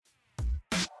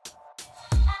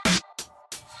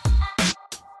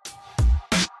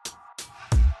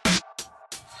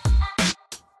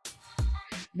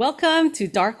Welcome to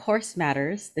Dark Horse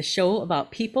Matters, the show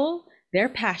about people, their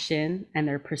passion, and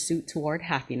their pursuit toward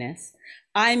happiness.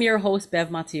 I'm your host, Bev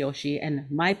Matsuyoshi, and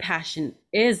my passion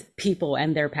is people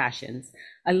and their passions.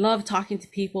 I love talking to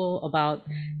people about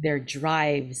their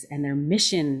drives and their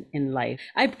mission in life.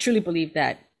 I truly believe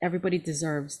that everybody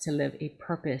deserves to live a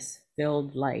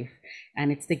purpose-filled life,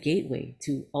 and it's the gateway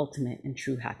to ultimate and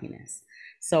true happiness.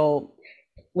 So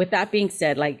with that being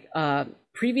said,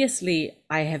 previously,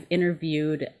 I have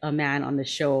interviewed a man on the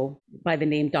show by the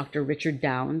name Dr. Richard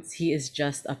Downs. He is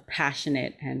just a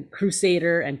passionate and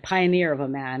crusader and pioneer of a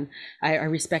man. I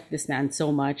respect this man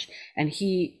so much. And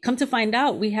he, come to find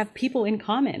out, we have people in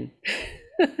common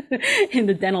in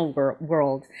the dental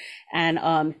world. And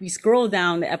if you scroll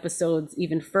down the episodes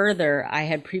even further, I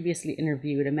had previously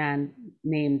interviewed a man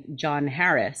named John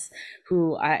Harris,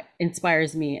 who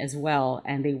inspires me as well.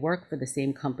 And they work for the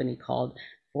same company called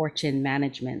Fortune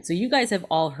Management. So you guys have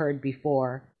all heard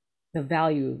before the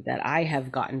value that I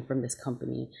have gotten from this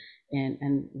company,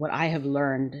 and what I have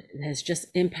learned has just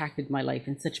impacted my life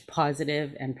in such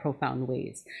positive and profound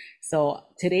ways. So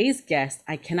today's guest,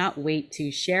 I cannot wait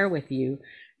to share with you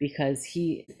because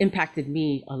he impacted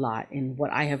me a lot in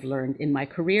what I have learned in my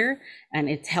career, and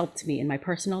it's helped me in my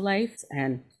personal life.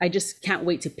 And I just can't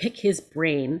wait to pick his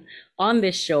brain on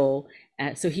this show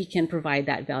so he can provide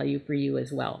that value for you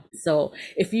as well. So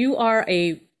if you are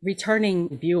a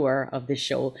returning viewer of this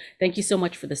show, thank you so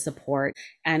much for the support.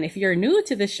 And if you're new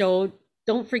to the show,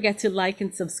 don't forget to like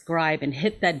and subscribe and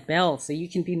hit that bell so you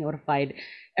can be notified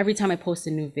every time I post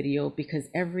a new video, because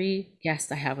every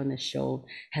guest I have on this show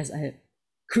has a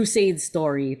crusade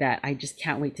story that I just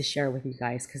can't wait to share with you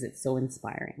guys because it's so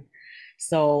inspiring.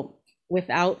 So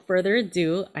without further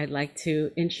ado, I'd like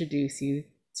to introduce you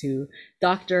to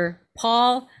Dr.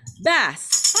 Paul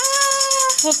Bass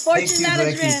of Fortune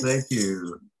Management. Thank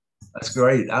you. That's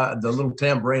great. The little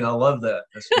tambourine, I love that.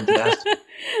 That's fantastic.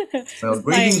 So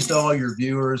greetings to all your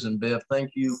viewers, and Bev,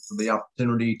 thank you for the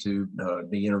opportunity to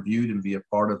be interviewed and be a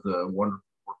part of the wonderful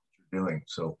work that you're doing.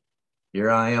 So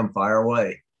here I am, fire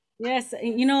away. Yes,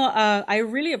 I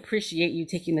really appreciate you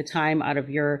taking the time out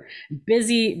of your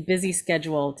busy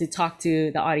schedule to talk to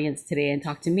the audience today and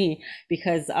talk to me,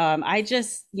 because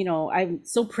I'm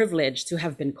so privileged to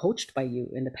have been coached by you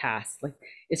in the past. Like,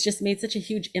 it's just made such a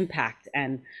huge impact.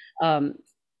 And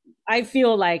I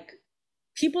feel like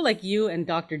people like you and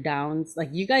Dr. Downs, like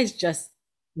you guys just,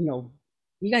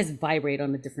 you guys vibrate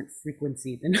on a different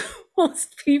frequency than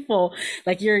most people.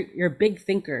 Like you're big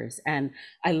thinkers, and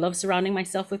I love surrounding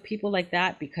myself with people like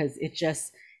that because it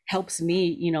just helps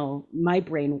me, my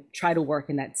brain try to work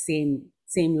in that same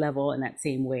level and that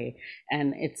same way,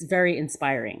 and it's very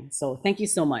inspiring. So thank you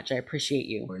so much. I appreciate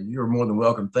you. Well, you're more than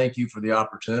welcome. Thank you for the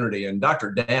opportunity. And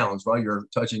Dr. Downs, while you're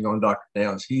touching on Dr.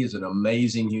 Downs, he is an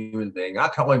amazing human being. I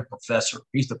call him professor.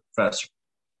 He's the professor.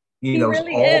 He knows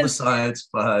really all the science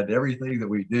behind everything that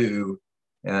we do.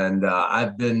 And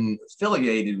I've been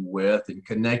affiliated with and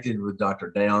connected with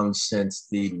Dr. Downs since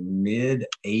the mid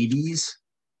 80s.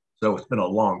 So it's been a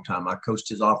long time. I coached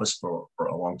his office for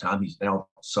a long time. He's now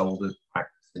sold his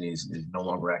practice and he's no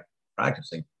longer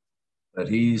practicing. But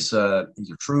he's a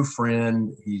true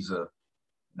friend. He's an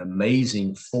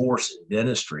amazing force in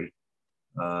dentistry.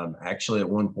 Actually, at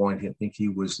one point, I think he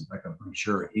was, I'm pretty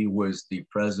sure he was the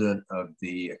president of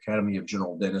the Academy of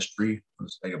General Dentistry for the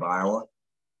state of Iowa.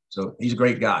 So he's a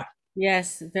great guy.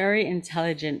 Yes, very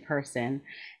intelligent person.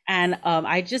 And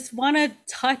I just want to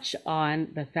touch on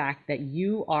the fact that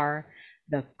you are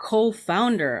the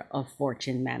co-founder of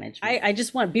Fortune Management. I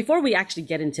just want, before we actually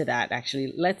get into that,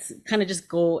 actually, let's kind of just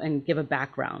go and give a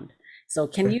background. So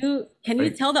can you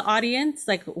tell the audience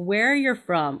like where you're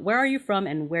from, where are you from,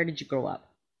 and where did you grow up?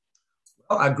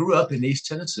 Well, I grew up in East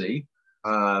Tennessee.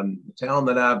 The town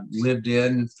that I lived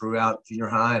in throughout junior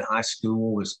high and high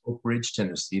school was Oak Ridge,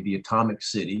 Tennessee, the atomic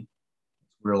city,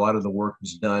 where a lot of the work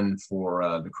was done for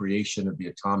the creation of the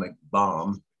atomic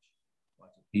bomb.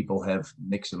 Lots of people have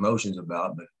mixed emotions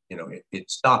about, but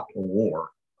it stopped a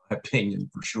war, in my opinion,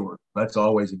 for sure. That's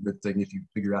always a good thing if you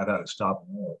figure out how to stop a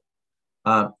war.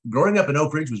 Growing up in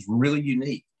Oak Ridge was really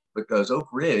unique because Oak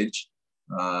Ridge,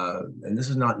 and this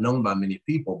is not known by many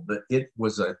people, but it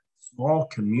was a small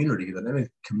community. The name of the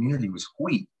community was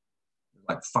Wheat,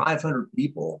 like 500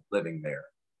 people living there.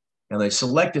 And they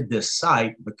selected this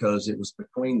site because it was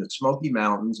between the Smoky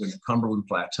Mountains and the Cumberland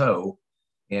Plateau.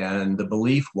 And the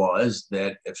belief was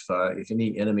that if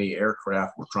any enemy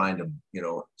aircraft were trying to,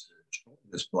 destroy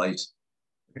this place,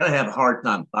 they're going to have a hard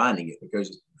time finding it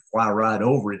because fly right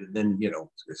over it, and then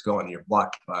it's gone. You're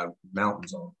blocked by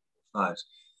mountains on both sides.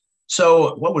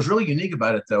 So what was really unique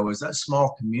about it, though, is that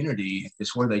small community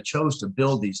is where they chose to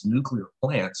build these nuclear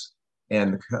plants,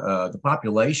 and the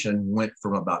population went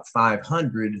from about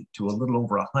 500 to a little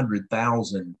over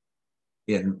 100,000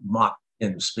 in Mach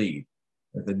in speed.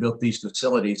 They built these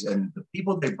facilities, and the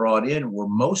people they brought in were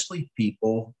mostly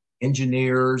people,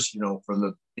 engineers, from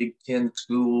the Big Ten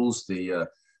schools, the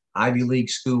Ivy League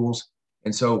schools.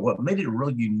 And so, what made it a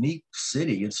really unique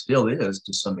city, and still is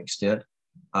to some extent,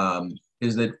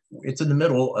 is that it's in the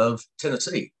middle of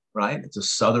Tennessee, right? It's a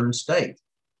southern state.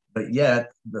 But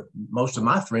yet, most of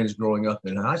my friends growing up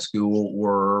in high school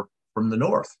were from the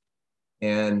north.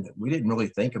 And we didn't really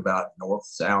think about north,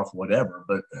 south, whatever.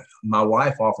 But my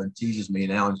wife often teases me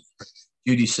now. And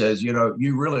Judy says, you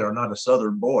really are not a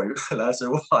southern boy. And I said,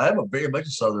 well, I am a very much a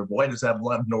southern boy. I just have a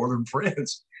lot of northern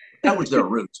friends. That was their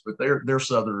roots, but they're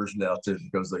southerners now too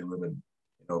because they live in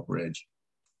Oak Ridge.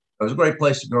 It was a great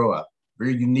place to grow up.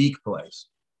 Very unique place.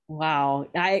 Wow.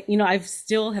 I've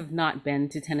still have not been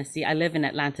to Tennessee. I live in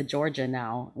Atlanta, Georgia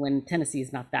now, when Tennessee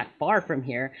is not that far from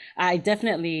here.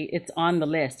 It's on the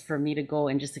list for me to go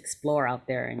and just explore out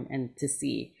there and to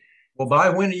see. Well, by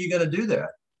when are you going to do that?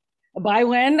 By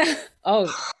when?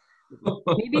 Oh,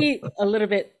 maybe a little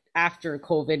bit after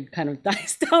COVID kind of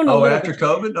dies down a Oh, little after bit.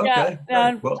 COVID? Okay.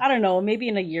 Yeah, Well, I don't know, maybe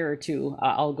in a year or two,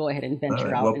 I'll go ahead and all venture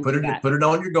right. out Well, and do that. put it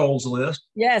on your goals list.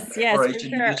 Yes, yes, for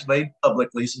Operation you sure. just made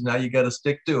publicly, so now you got to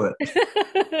stick to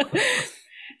it.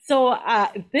 So,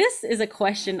 this is a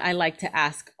question I like to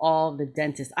ask all the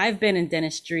dentists. I've been in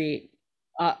dentistry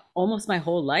almost my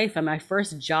whole life, and my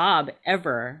first job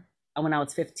ever when I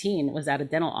was 15 was at a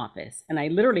dental office. And I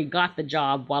literally got the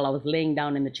job while I was laying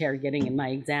down in the chair getting in my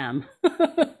exam.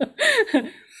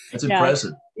 That's Yeah,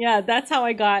 impressive. yeah, that's how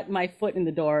I got my foot in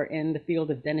the door in the field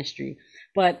of dentistry.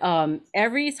 But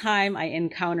every time I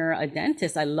encounter a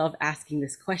dentist, I love asking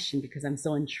this question because I'm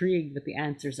so intrigued that the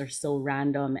answers are so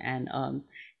random and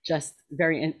just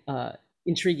very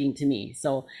intriguing to me.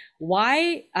 So,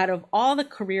 why, out of all the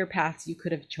career paths you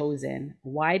could have chosen,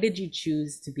 why did you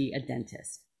choose to be a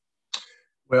dentist?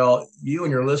 Well, you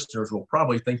and your listeners will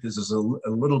probably think this is a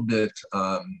little bit.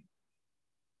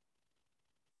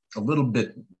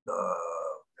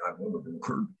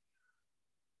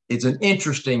 It's an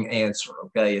interesting answer.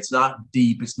 Okay, it's not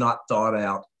deep. It's not thought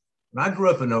out. When I grew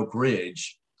up in Oak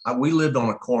Ridge, we lived on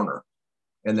a corner,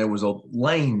 and there was a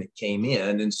lane that came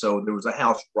in, and so there was a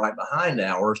house right behind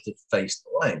ours that faced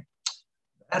the lane.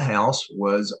 That house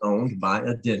was owned by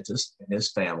a dentist and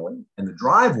his family, and the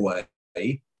driveway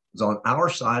was on our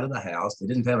side of the house. They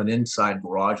didn't have an inside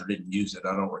garage or didn't use it.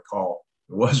 I don't recall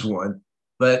there was one,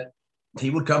 but he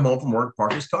would come home from work,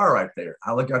 park his car right there.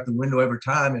 I look out the window every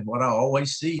time, and what I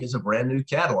always see is a brand new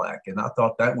Cadillac. And I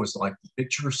thought that was like the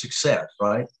picture of success,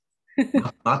 right?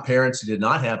 My parents did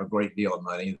not have a great deal of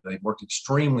money. They worked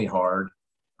extremely hard,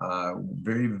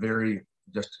 very, very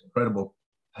just incredible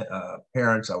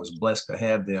parents. I was blessed to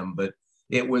have them, but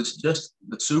it was just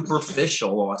the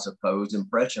superficial, I suppose,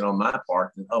 impression on my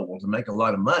part that, oh, well, to make a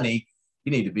lot of money,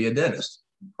 you need to be a dentist.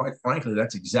 Quite frankly,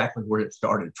 that's exactly where it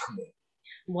started for me.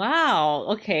 Wow.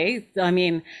 Okay. I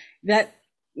mean, that,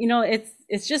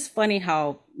 it's just funny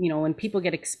how, when people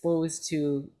get exposed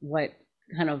to what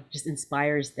kind of just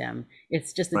inspires them,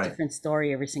 it's just a Right. different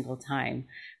story every single time.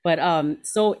 But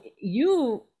so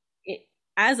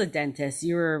as a dentist,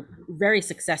 you're very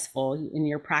successful in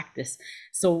your practice.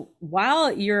 So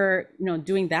while you're,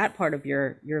 doing that part of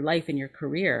your life and your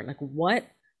career, like what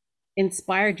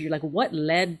inspired you? Like what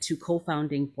led to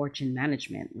co-founding Fortune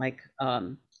Management? Like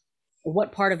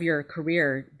what part of your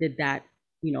career did that,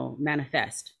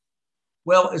 manifest?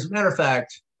 Well, as a matter of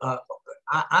fact,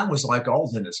 I was like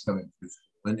all dentists coming through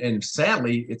school. And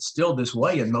sadly, it's still this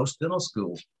way in most dental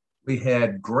schools. We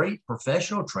had great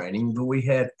professional training, but we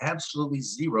had absolutely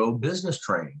zero business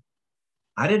training.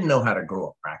 I didn't know how to grow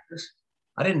a practice.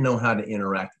 I didn't know how to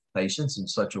interact with patients in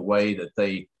such a way that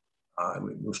they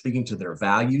were speaking to their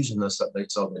values, and they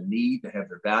saw the need to have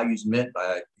their values met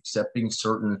by accepting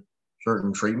certain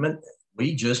treatment.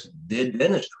 We just did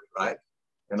dentistry, right?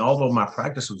 And although my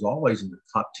practice was always in the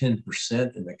top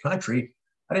 10% in the country,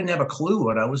 I didn't have a clue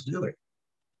what I was doing.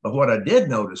 But what I did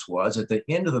notice was at the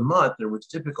end of the month, there was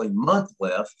typically a month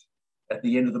left at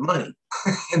the end of the money.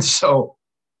 And so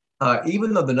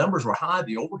even though the numbers were high,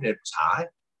 the overhead was high.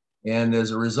 And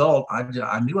as a result,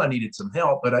 I knew I needed some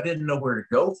help, but I didn't know where to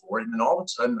go for it. And then all of a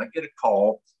sudden, I get a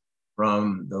call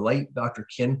from the late Dr.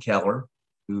 Ken Keller,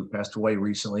 who passed away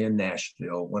recently in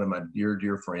Nashville, one of my dear,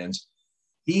 dear friends.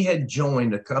 He had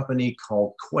joined a company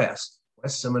called Quest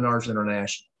Seminars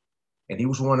International. And he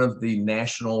was one of the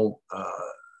national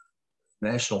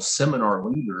national seminar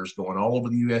leaders going all over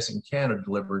the U.S. and Canada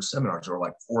delivering seminars. There were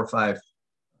like 4 or 5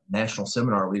 national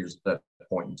seminar leaders at that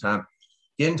point in time.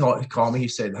 He called me. He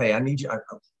said, "Hey, I need you.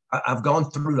 I've gone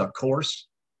through a course,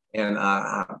 and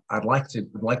I'd like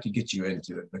to get you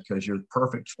into it because you're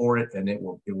perfect for it, and it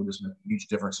will just make a huge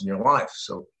difference in your life.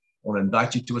 So I want to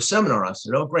invite you to a seminar." I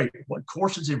said, "Oh, great. What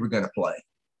courses are we going to play?"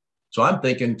 So I'm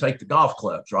thinking, take the golf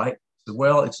clubs, right? I said,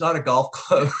 "Well, it's not a golf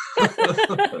club."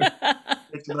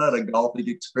 It's not a golfing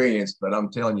experience, but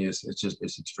I'm telling you,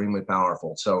 it's extremely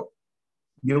powerful. So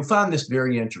you'll find this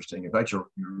very interesting. In fact, your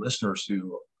listeners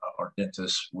who are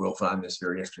dentists will find this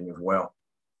very interesting as well.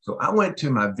 So I went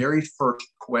to my very first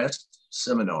Quest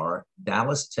seminar,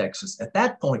 Dallas, Texas. At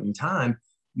that point in time,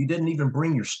 you didn't even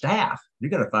bring your staff.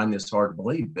 You're going to find this hard to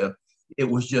believe, Biff. It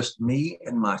was just me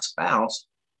and my spouse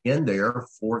in there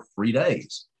for 3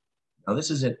 days. Now,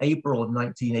 this is in April of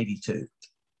 1982.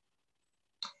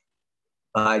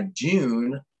 By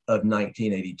June of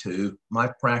 1982, my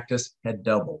practice had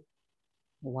doubled.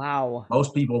 Wow.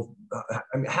 Most people, I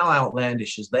mean, how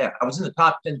outlandish is that? I was in the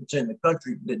top 10% in the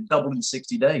country that doubled in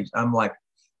 60 days. I'm like,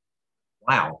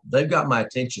 wow, they've got my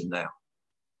attention now.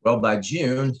 Well, by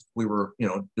June, we were,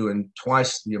 doing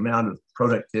twice the amount of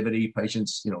productivity,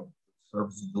 patients,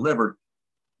 services delivered.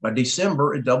 By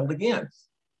December, it doubled again.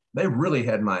 They really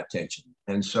had my attention.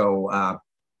 And so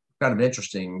kind of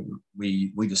interesting,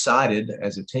 we decided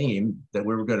as a team that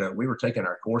we were taking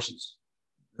our courses.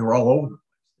 They were all over the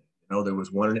place. There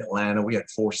was one in Atlanta. We had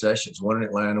 4 sessions, one in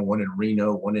Atlanta, one in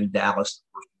Reno, one in Dallas.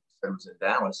 The first one was in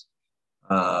Dallas.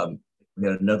 We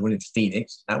had another one in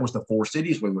Phoenix. That was the 4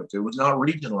 cities we went to. It was not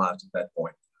regionalized at that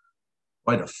point.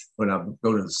 When I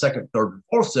go to the second, third, and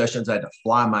fourth sessions, I had to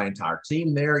fly my entire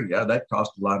team there. Yeah, that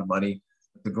cost a lot of money.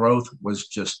 But the growth was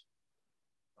just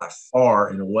by far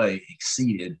and away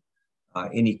exceeded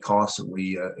any costs that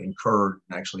we incurred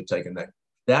in actually taking that.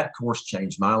 That course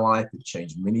changed my life. It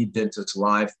changed many dentists'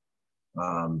 life.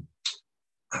 I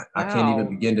can't even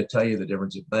begin to tell you the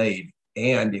difference it made.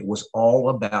 And it was all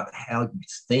about how you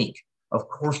think. Of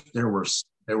course, there were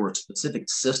specific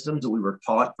systems that we were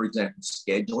taught, for example,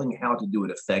 scheduling, how to do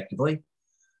it effectively.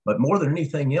 But more than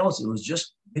anything else, it was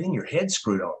just getting your head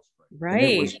screwed on. Right.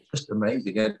 And it was just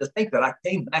amazing. And to think that I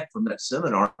came back from that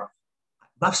seminar,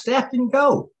 my staff didn't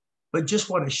go, but just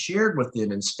what I shared with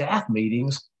them in staff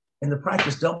meetings, and the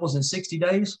practice doubles in 60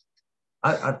 days.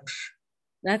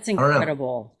 That's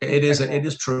incredible. It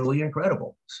is truly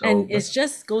incredible. So, and it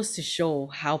just goes to show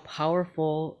how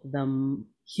powerful the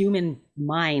human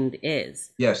mind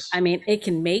is. Yes. I mean, it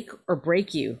can make or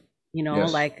break you,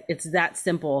 Yes. like it's that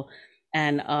simple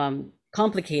and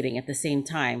complicating at the same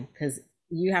time, because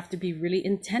you have to be really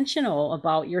intentional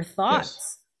about your thoughts.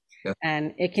 Yes. Yes.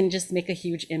 And it can just make a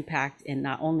huge impact in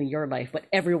not only your life, but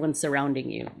everyone surrounding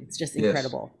you. It's just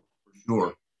incredible. Yes, for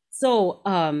sure. So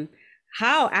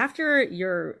how, after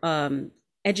your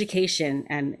education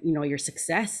and your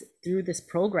success through this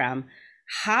program,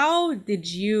 how did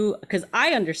you, because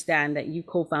I understand that you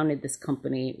co-founded this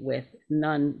company with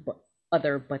none but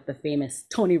the famous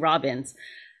Tony Robbins.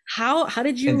 How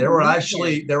did you? And there were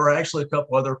actually a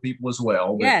couple other people as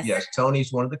well. But yes,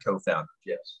 Tony's one of the co-founders.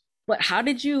 Yes. But how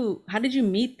did you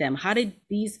meet them? How did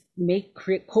these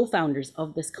co-founders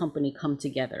of this company come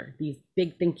together? These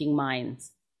big thinking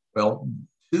minds. Well,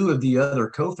 2 of the other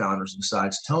co-founders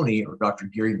besides Tony are Dr.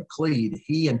 Gary McLeod.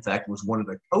 He, in fact, was one of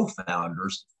the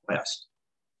co-founders of Quest.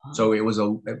 Oh. So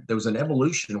there was an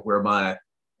evolution whereby,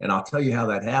 and I'll tell you how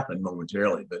that happened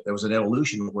momentarily, but there was an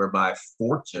evolution whereby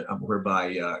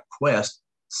Quest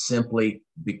simply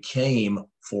became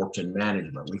Fortune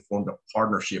Management. We formed a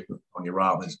partnership with Tony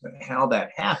Robbins. But how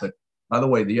that happened, by the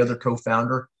way, the other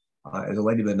co-founder is a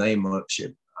lady by the name of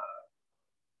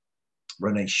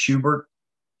Renee Schubert.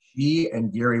 She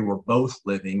and Gary were both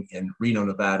living in Reno,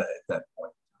 Nevada at that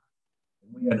point.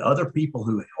 And we had other people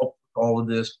who helped with all of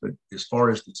this, but as far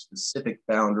as the specific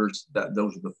founders,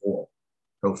 those are the 4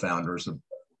 co-founders of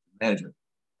management.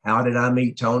 How did I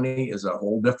meet Tony is a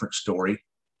whole different story,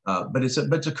 but it's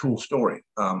a cool story.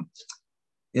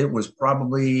 It was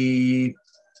probably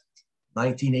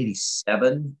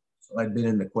 1987. So I'd been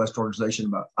in the Quest organization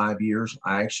about 5 years.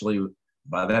 I actually,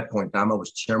 by that point in time, I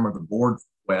was chairman of the board for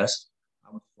Quest. I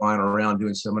was flying around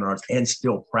doing seminars and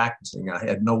still practicing. I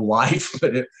had no life,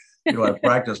 but I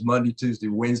practiced Monday, Tuesday,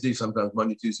 Wednesday, sometimes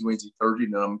Monday, Tuesday, Wednesday, Thursday,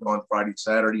 and then I'm gone Friday,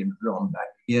 Saturday, and I'm back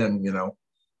again,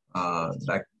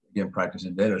 back again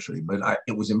practicing dentistry. But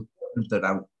it was important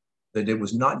that it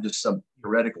was not just some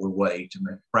theoretical way to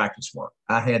make practice work.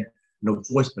 I had no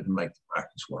choice but to make the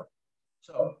practice work.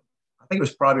 So I think it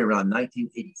was probably around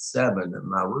 1987 that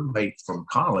my roommate from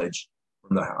college,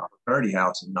 from the fraternity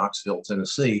house in Knoxville,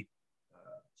 Tennessee,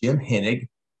 Jim Hennig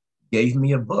gave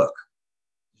me a book.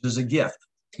 This is a gift.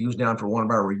 He was down for one of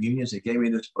our reunions. He gave me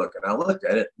this book, and I looked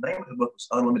at it. The name of the book was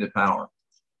Unlimited Power,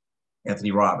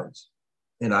 Anthony Robbins.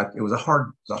 And it was a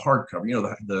hardcover. You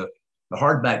know, the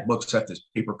hardback books have this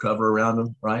paper cover around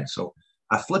them, right? So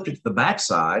I flipped it to the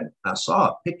backside. I saw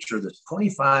a picture of this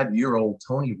 25-year-old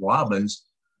Tony Robbins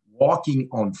walking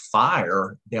on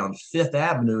fire down Fifth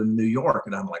Avenue in New York.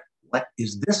 And I'm like, what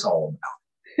is this all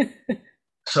about?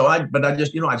 So I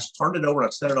just turned it over. I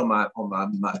set it on my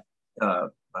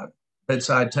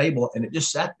bedside table, and it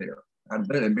just sat there. I've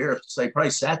been embarrassed to say,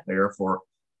 probably sat there for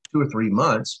 2 or 3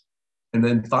 months. And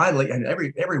then finally, and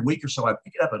every week or so, I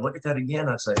pick it up and look at that again.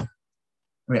 I say,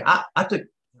 I took,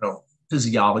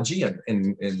 physiology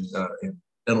in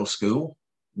dental school,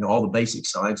 all the basic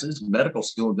sciences. Medical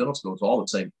school and dental school is all the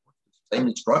same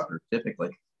instructor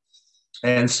typically.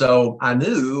 And so I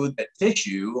knew that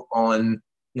tissue on,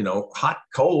 hot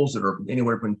coals that are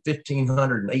anywhere from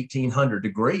 1,500 and 1,800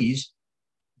 degrees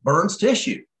burns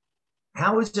tissue.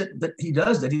 How is it that he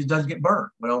does that? He doesn't get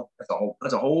burned. Well,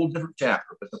 that's a whole different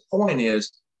chapter. But the point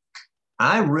is,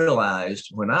 I realized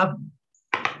when I'm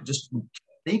just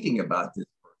thinking about this,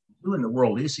 who in the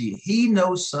world is he? He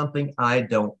knows something I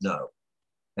don't know.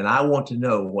 And I want to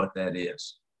know what that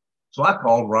is. So I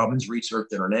called Robbins Research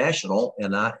International,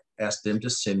 and I asked them to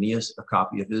send me a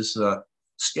copy of his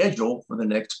schedule for the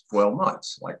next 12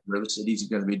 months, like where the cities are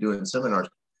going to be doing seminars.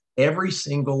 Every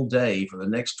single day for the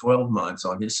next 12 months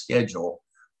on his schedule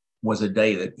was a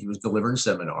day that he was delivering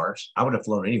seminars. I would have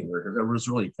flown anywhere. I was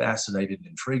really fascinated and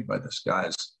intrigued by this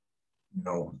guy's,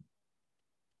 work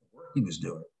he was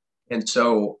doing. And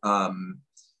so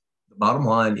the bottom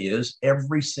line is,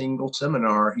 every single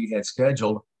seminar he had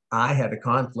scheduled, I had a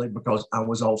conflict because I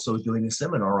was also doing a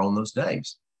seminar on those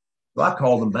days. So I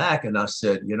called him back and I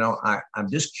said,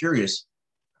 I'm just curious.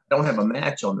 I don't have a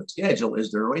match on the schedule.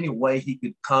 Is there any way he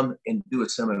could come and do a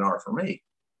seminar for me?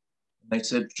 And they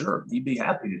said, sure, he'd be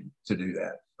happy to do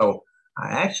that. So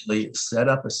I actually set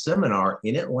up a seminar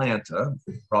in Atlanta,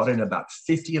 brought in about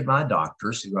 50 of my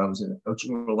doctors who I was in a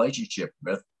coaching relationship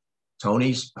with.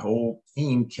 Tony's whole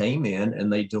team came in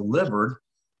and they delivered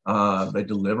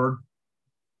the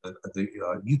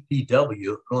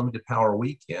UPW Unlimited Power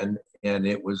Weekend, and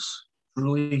it was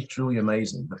truly, truly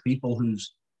amazing. The people who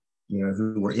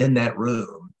were in that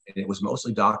room, and it was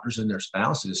mostly doctors and their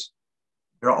spouses,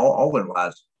 they're all their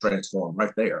lives transformed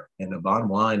right there. And the bottom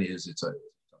line is,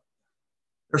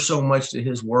 there's so much to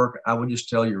his work. I would just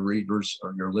tell your readers,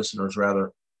 or your listeners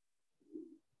rather,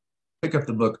 pick up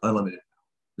the book Unlimited.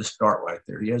 Just start right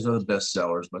there. He has other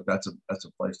bestsellers, but that's a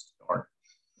place to start.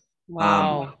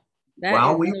 Wow.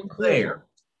 While we were there,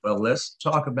 well, let's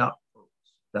talk about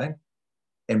purpose, okay?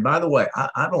 And by the way,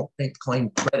 I don't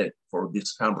claim credit for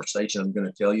this conversation I'm going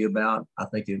to tell you about. I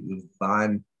think it was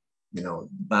divinely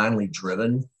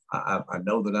driven. I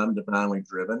know that I'm divinely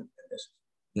driven.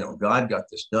 And God got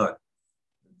this done.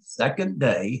 The second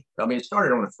day, it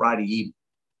started on a Friday evening.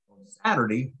 On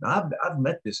Saturday, I've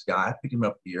met this guy. I picked him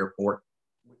up at the airport.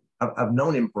 I've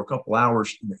known him for a couple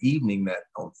hours in the evening that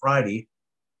on Friday.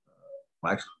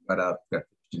 I actually got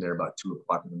in there about 2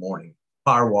 o'clock in the morning.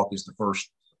 Firewalk is the first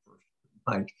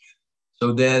night.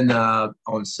 So then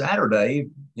on Saturday,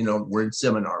 we're in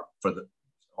seminar for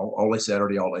all day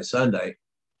Saturday, all day Sunday.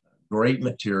 Great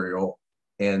material.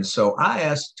 And so I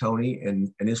asked Tony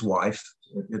and his wife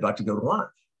if they'd like to go to lunch.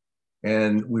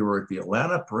 And we were at the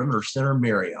Atlanta Perimeter Center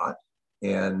Marriott.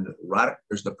 And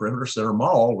there's the Perimeter Center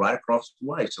Mall right across the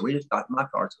way. So we just got in my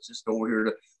car. So let's just go over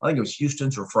here I think it was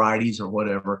Houston's or Fridays or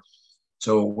whatever.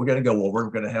 So we're going to go over,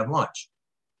 we're going to have lunch.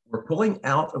 We're pulling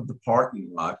out of the parking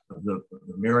lot of the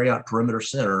Marriott Perimeter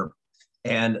Center.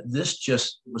 And this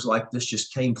just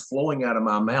came flowing out of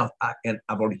my mouth. And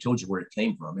I've already told you where it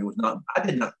came from. I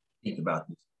did not think about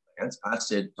these plans. I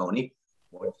said, Tony,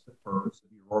 what's the purpose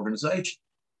of your organization?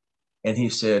 And he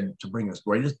said, to bring us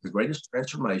the greatest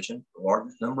transformation, the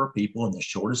largest number of people in the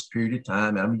shortest period of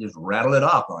time. And just rattle it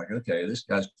off. Like, okay, this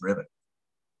guy's driven.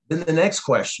 Then the next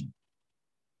question,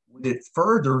 would it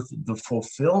further the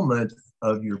fulfillment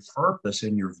of your purpose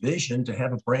and your vision to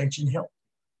have a branch in health?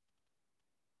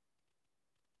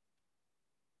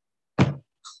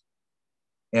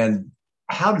 And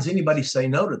how does anybody say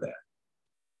no to that?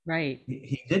 Right.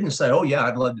 He didn't say, oh, yeah,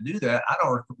 I'd love to do that. I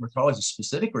don't recall a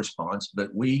specific response,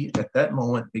 but we at that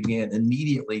moment began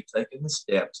immediately taking the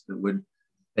steps that would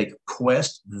take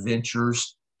Quest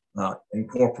Ventures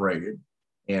Incorporated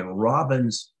and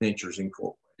Robbins Ventures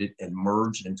Incorporated and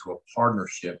merged into a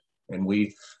partnership. And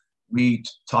we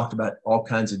talked about all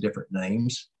kinds of different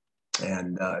names.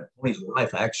 And Tony's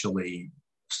wife actually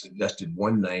suggested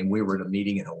one name. We were at a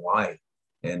meeting in Hawaii.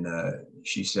 And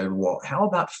she said, well, how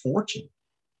about Fortune?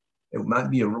 It might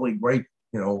be a really great,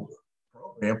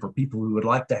 program for people who would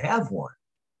like to have one.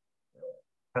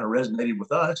 Kind of resonated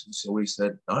with us. And so we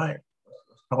said, all right,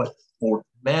 let's call it Fortune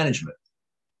Management.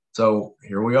 So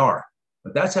here we are.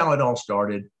 But that's how it all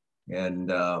started.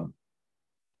 And,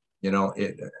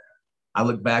 it, I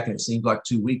look back and it seems like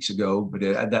 2 weeks ago, but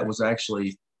that was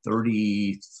actually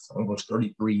almost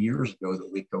 33 years ago that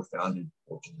we co-founded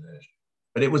Fortune Management.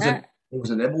 But it was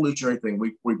an evolutionary thing.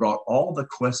 We brought all the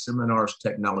Quest Seminars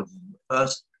technology with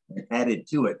us and added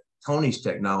to it Tony's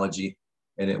technology,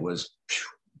 and it was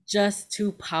just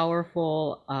two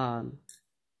powerful,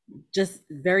 just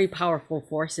very powerful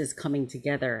forces coming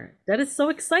together. That is so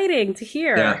exciting to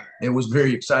hear. Yeah, it was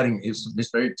very exciting. It's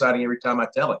very exciting every time I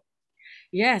tell it.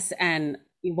 Yes, and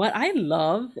what I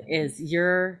love is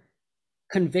your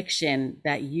conviction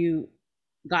that you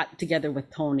got together with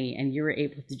Tony and you were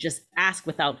able to just ask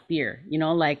without fear,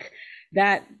 like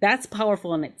that's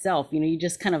powerful in itself. You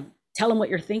just kind of tell him what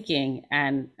you're thinking.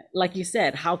 And like you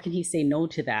said, how can he say no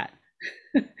to that?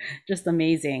 Just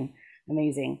amazing,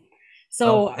 amazing.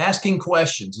 So asking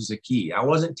questions is a key. I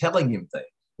wasn't telling him things.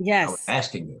 Yes. I was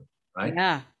asking him, right?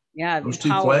 Yeah. Yeah. Those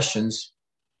two questions.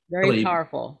 Very really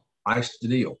powerful. Ice the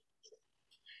deal.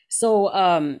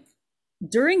 So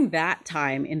during that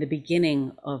time in the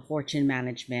beginning of Fortune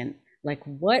Management, like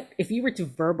what, if you were to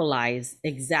verbalize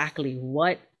exactly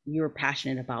what you were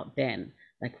passionate about then,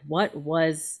 like what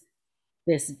was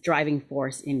this driving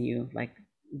force in you? Like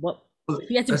what, if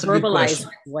you had to verbalize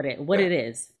what it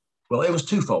is. Well, it was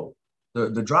twofold.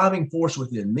 The driving force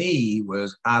within me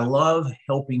was I love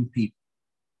helping people.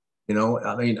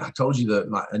 I told you that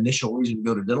my initial reason to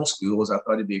go to dental school was I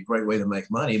thought it'd be a great way to make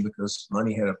money because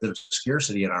money had a bit of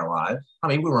scarcity in our lives. I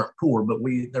mean, we weren't poor, but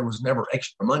there was never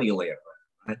extra money laying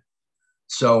around, right?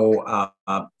 So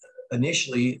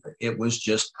initially it was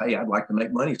just, hey, I'd like to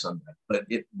make money someday. But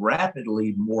it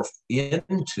rapidly morphed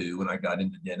into, when I got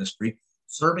into dentistry,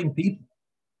 serving people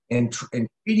and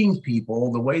treating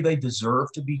people the way they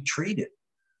deserve to be treated.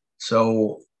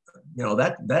 So,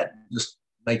 that just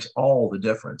makes all the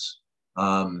difference.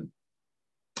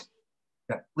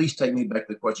 Please take me back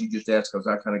to the question you just asked because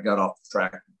I kind of got off the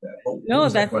track. No,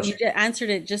 you answered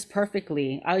it just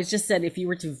perfectly. I was just said if you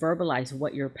were to verbalize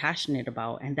what you're passionate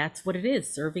about, and that's what it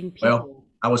is, serving people. Well,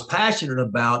 I was passionate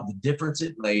about the difference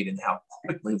it made and how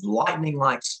quickly,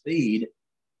 lightning-like speed,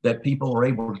 that people are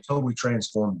able to totally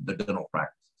transform the dental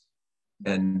practice.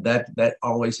 And that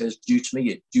always has juiced me.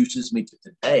 It juices me to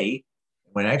today.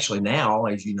 When actually now,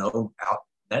 as you know, out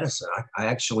medicine, I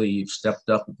actually stepped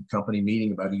up at the company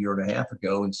meeting about a year and a half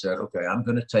ago and said, okay, I'm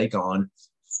going to take on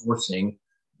sourcing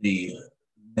the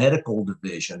medical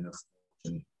division of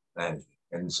Fortune Management.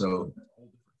 And so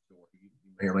you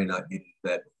may or may not get into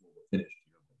that before we're finished.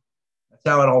 That's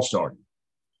how it all started.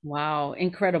 Wow,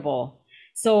 incredible.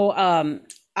 So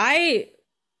I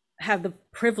have the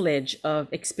privilege of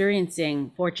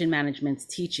experiencing Fortune Management's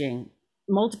teaching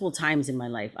multiple times in my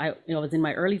life. I was in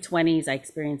my early 20s. I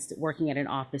experienced working at an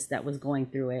office that was going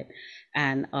through it.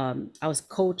 And I was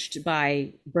coached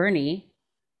by Bernie.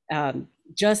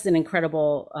 Just an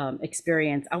incredible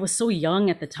experience. I was so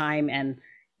young at the time and,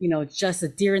 just a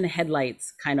deer in the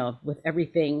headlights kind of with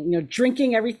everything,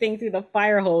 drinking everything through the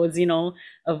fire hose,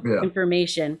 of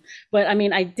information. But I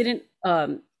mean, I didn't,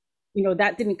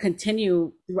 that didn't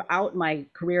continue throughout my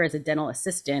career as a dental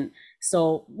assistant.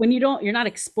 So when you're not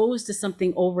exposed to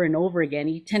something over and over again,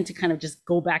 you tend to kind of just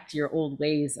go back to your old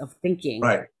ways of thinking,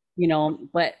 right?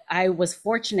 But I was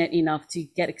fortunate enough to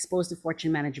get exposed to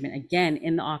Fortune Management again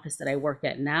in the office that I work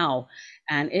at now.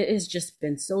 And it has just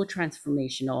been so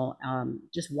transformational.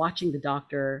 Just watching the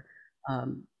doctor,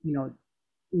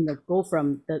 go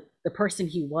from the person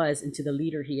he was into the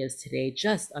leader he is today,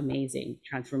 just amazing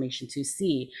transformation to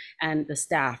see, and the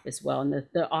staff as well. And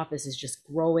the office is just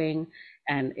growing,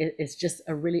 and it's just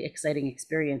a really exciting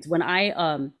experience. When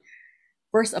I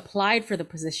first applied for the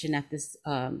position at this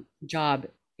job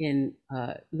in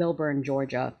Lilburn,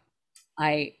 Georgia,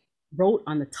 I wrote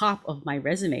on the top of my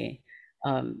resume,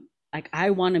 like,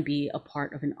 I want to be a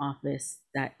part of an office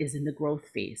that is in the growth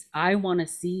phase. I want to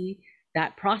see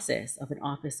that process of an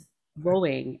office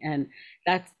growing. And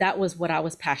that was what I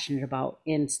was passionate about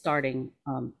in starting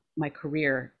my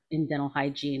career in dental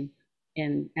hygiene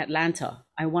in Atlanta.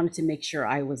 I wanted to make sure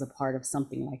I was a part of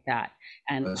something like that.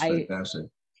 And that's fantastic.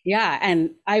 Yeah,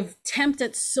 and I've temped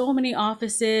at so many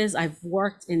offices. I've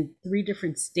worked in 3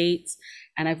 different states,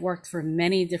 and I've worked for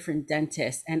many different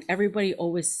dentists, and everybody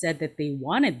always said that they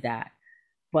wanted that.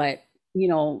 But,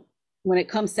 when it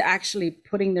comes to actually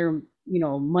putting their,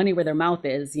 money where their mouth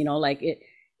is, like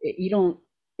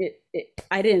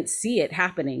I didn't see it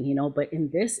happening, but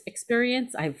in this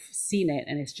experience, I've seen it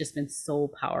and it's just been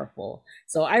so powerful.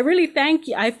 So I really thank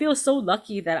you. I feel so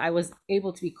lucky that I was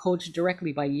able to be coached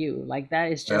directly by you. Like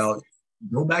that is just, Well,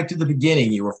 go back to the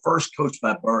beginning. You were first coached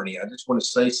by Bernie. I just want to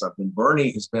say something.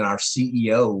 Bernie has been our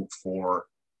CEO for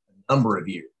a number of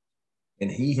years,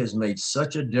 and he has made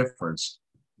such a difference.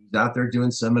 He's out there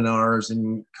doing seminars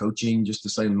and coaching just the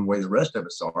same way the rest of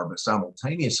us are, but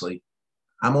simultaneously,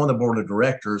 I'm on the board of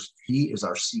directors. He is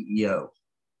our CEO.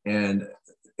 And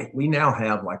we now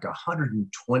have like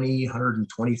 120,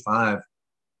 125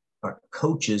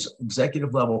 coaches,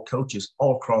 executive level coaches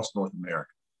all across North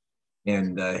America.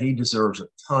 And he deserves a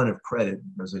ton of credit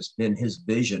because it's been his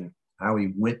vision how he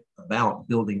went about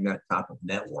building that type of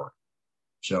network.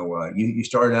 So you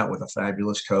started out with a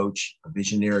fabulous coach, a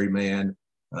visionary man.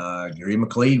 Gary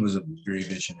McLeod was a very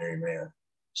visionary man.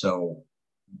 So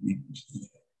your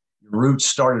roots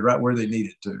started right where they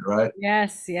needed to, right?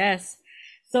 yes, yes.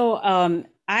 So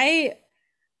I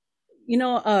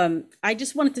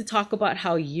just wanted to talk about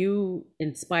how you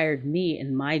inspired me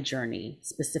in my journey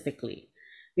specifically,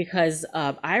 because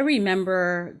I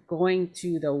remember going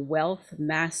to the Wealth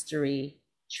Mastery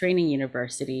Training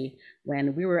University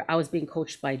when I was being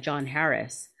coached by John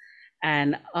Harris,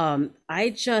 and I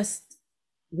just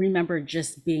remember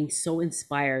just being so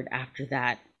inspired after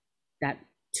that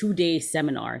 2-day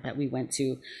seminar that we went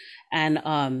to,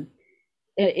 and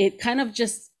it kind of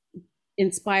just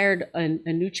inspired a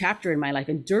new chapter in my life.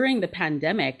 And during the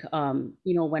pandemic,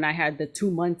 when I had the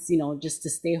 2 months, just to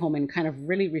stay home and kind of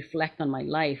really reflect on my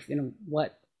life,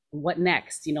 what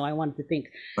next? I wanted to think,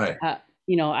 Right.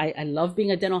 I love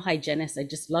being a dental hygienist. I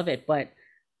just love it. But,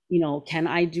 can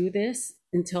I do this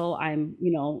until I'm,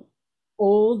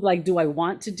 old? Like, do I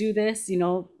want to do this,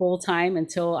 full time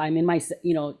until I'm in my,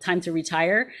 time to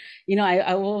retire?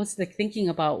 I was like thinking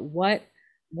about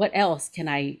what else can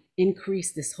I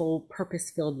increase this whole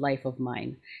purpose-filled life of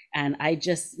mine? And I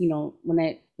just,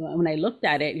 when I looked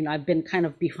at it, I've been kind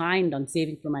of behind on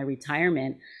saving for my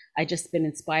retirement. I just been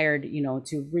inspired,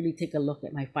 to really take a look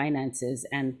at my finances.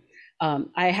 And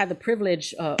I had the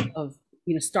privilege of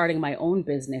starting my own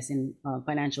business in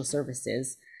financial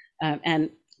services,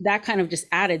 and that kind of just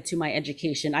added to my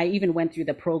education. I even went through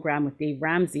the program with Dave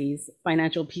Ramsey's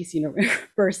Financial Peace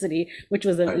University, which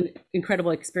was an incredible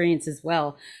experience as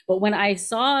well. But when I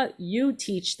saw you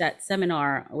teach that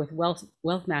seminar with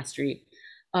Wealth Mastery,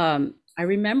 I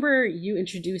remember you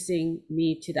introducing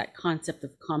me to that concept of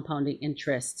compounding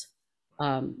interest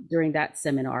during that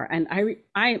seminar. And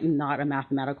I am not a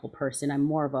mathematical person. I'm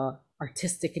more of a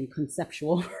artistic and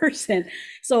conceptual person.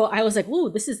 So I was like, "Ooh,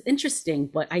 this is interesting,"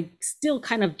 but I still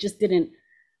kind of just didn't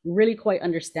really quite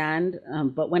understand.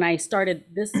 But when I started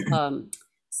this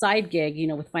side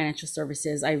gig, with financial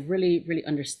services, I really, really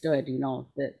understood,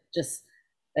 that just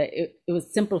it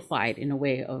was simplified in a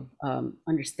way of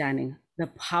understanding the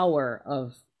power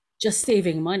of just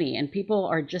saving money. And people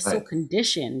are just so Right.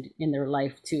 conditioned in their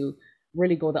life to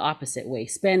really go the opposite way,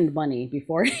 spend money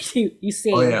before you Oh,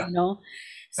 save, yeah. Yeah,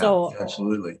 So,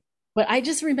 absolutely. but I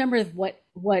just remember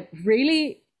what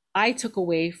really I took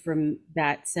away from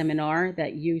that seminar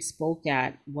that you spoke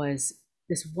at was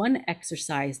this one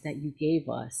exercise that you gave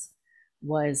us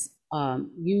was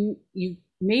you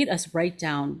made us write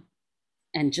down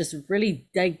and just really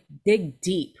dig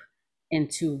deep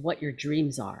into what your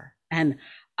dreams are. And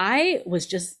it was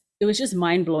just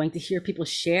mind blowing to hear people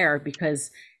share,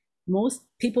 because most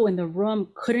people in the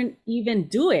room couldn't even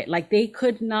do it. Like they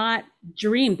could not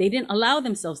dream. They didn't allow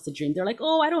themselves to dream. They're like,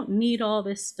 "Oh, I don't need all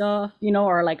this stuff,"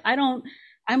 or like,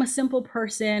 I'm a simple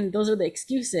person. Those are the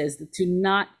excuses to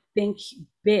not think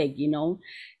big,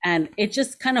 And it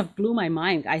just kind of blew my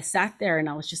mind. I sat there and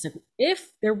I was just like,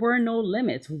 if there were no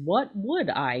limits, what would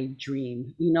I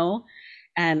dream,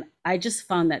 And I just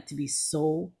found that to be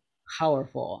so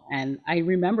powerful. And I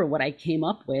remember what I came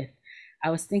up with. I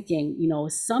was thinking,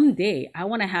 someday I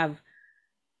want to have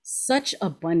such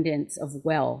abundance of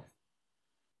wealth,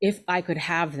 if I could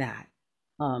have that,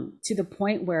 to the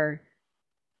point where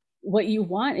what you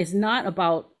want is not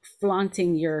about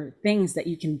flaunting your things that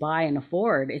you can buy and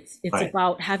afford. It's Right.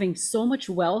 about having so much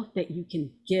wealth that you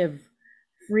can give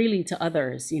freely to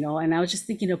others, And I was just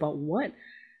thinking about what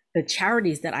the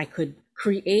charities that I could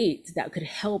create that could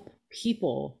help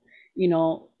people,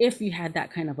 if you had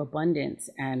that kind of abundance.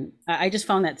 And I just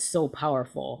found that so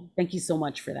powerful. Thank you so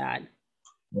much for that.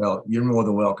 Well, you're more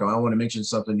than welcome. I want to mention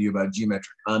something to you about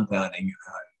geometric compounding. You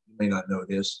may not know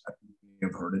this. I think you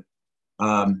have heard it.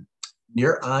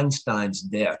 Near Einstein's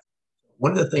death,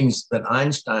 one of the things that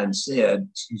Einstein said,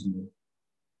 excuse me,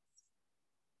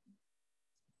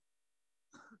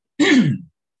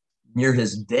 near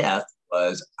his death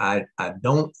was, I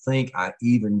don't think I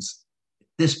even at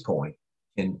this point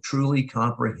can truly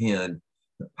comprehend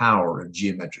the power of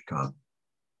geometric compounding.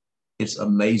 It's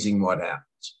amazing what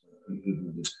happens.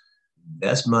 Just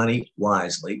invest money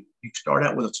wisely. You start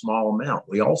out with a small amount.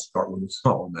 We all start with a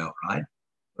small amount, right?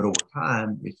 But over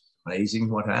time, it's amazing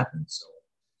what happens. So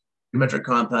geometric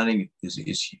compounding is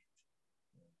huge.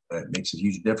 It makes a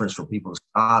huge difference for people to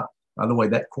stop. By the way,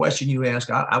 that question you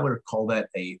asked, I would have called that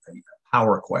a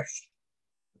power question.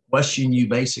 The question you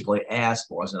basically asked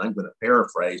was, and I'm going to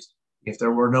paraphrase, if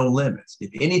there were no limits, if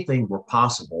anything were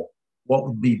possible, what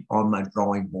would be on my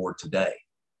drawing board today?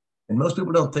 And most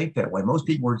people don't think that way. Most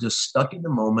people are just stuck in the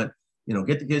moment,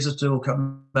 get the kids to school,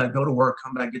 come back, go to work,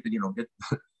 come back, get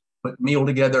put meal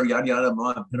together, yada, yada,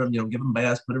 put them, give them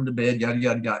baths, put them to bed, yada,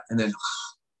 yada, yada. And then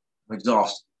I'm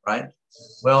exhausted, right?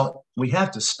 Well, we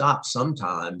have to stop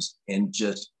sometimes and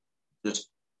just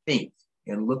think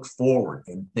and look forward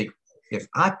and think, if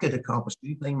I could accomplish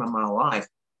anything in my life,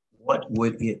 what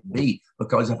would it be?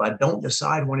 Because if I don't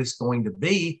decide what it's going to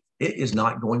be, it is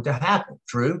not going to happen.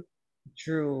 True?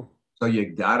 True. So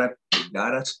you gotta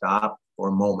stop for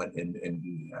a moment and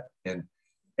do that. And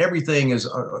everything is,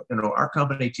 our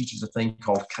company teaches a thing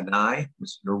called CANI,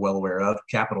 which you're well aware of,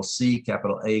 capital C,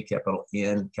 capital A, capital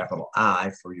N, capital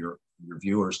I for your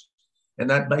viewers. And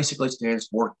that basically stands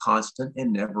for constant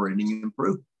and never-ending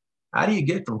improvement. How do you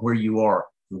get from where you are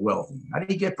to wealthy? How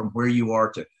do you get from where you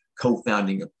are to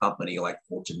co-founding a company like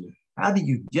Fortune? How do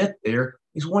you get there?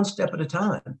 Is one step at a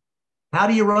time. How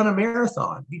do you run a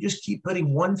marathon? You just keep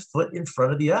putting one foot in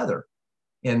front of the other.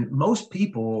 And most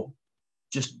people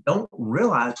just don't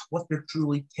realize what they're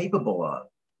truly capable of.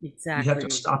 Exactly. You have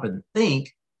to stop and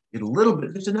think a little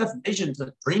bit. There's enough vision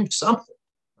to dream something,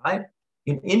 right?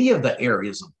 In any of the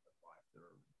areas of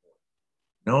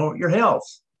life, your health,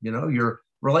 your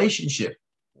relationship.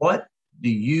 What do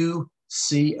you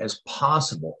see as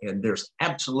possible? And there's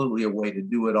absolutely a way to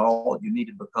do it all. You need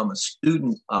to become a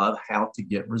student of how to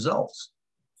get results.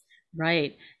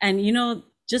 Right. And,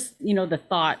 just, the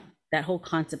thought, that whole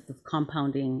concept of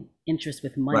compounding interest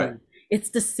with money, right. It's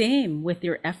the same with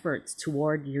your efforts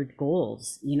toward your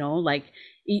goals, like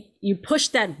you push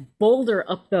that boulder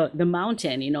up the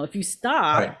mountain, if you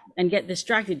stop right. and get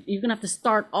distracted, you're gonna have to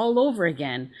start all over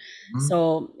again. Mm-hmm.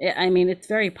 So, I mean, it's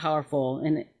very powerful.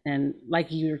 And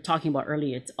like you were talking about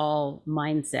earlier, it's all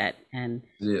mindset and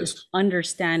just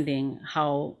understanding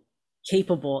how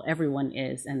capable everyone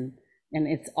is. And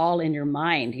it's all in your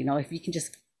mind, if you can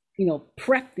just,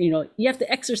 prep, you have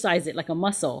to exercise it like a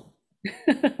muscle.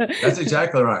 That's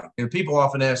exactly right. And people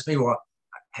often ask me, well,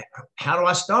 how do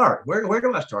I start? Where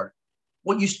do I start?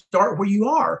 Well, you start where you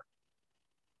are.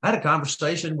 I had a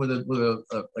conversation with a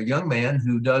young man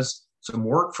who does some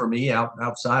work for me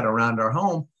outside around our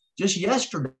home just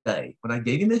yesterday. When I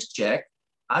gave him his check,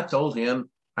 I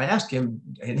asked him,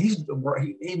 and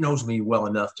he knows me well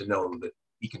enough to know that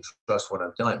he can trust what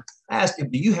I'm telling him. I asked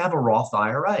him, do you have a Roth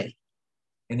IRA?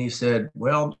 And he said,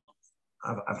 well,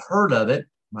 I've heard of it.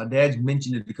 My dad's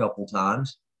mentioned it a couple of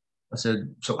times. I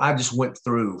said, so I just went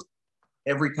through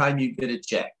every time you get a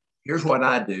check. Here's what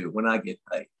I do when I get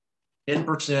paid.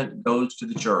 10% goes to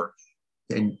the church.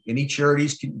 And any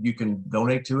charities you can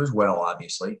donate to as well,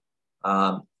 obviously.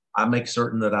 I make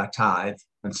certain that I tithe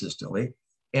consistently.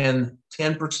 And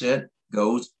 10%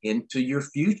 goes into your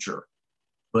future.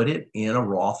 Put it in a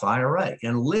Roth IRA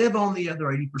and live on the other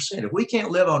 80%. If we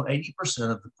can't live on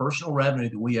 80% of the personal revenue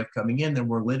that we have coming in, then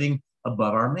we're living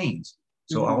above our means.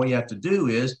 So all we have to do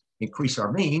is increase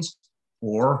our means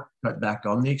or cut back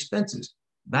on the expenses.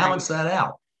 Balance that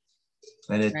out.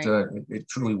 And it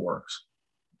truly works.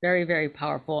 Very, very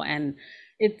powerful. And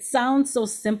it sounds so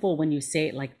simple when you say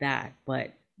it like that,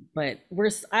 but I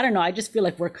don't know, I just feel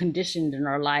like we're conditioned in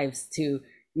our lives to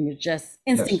just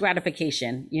instant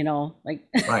gratification, like.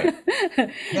 Right.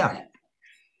 Yeah.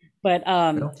 But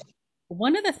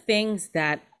one of the things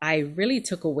that I really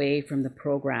took away from the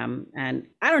program, and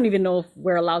I don't even know if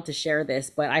we're allowed to share this,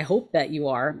 but I hope that you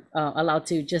are allowed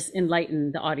to just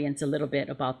enlighten the audience a little bit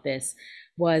about this,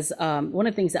 was one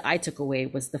of the things that I took away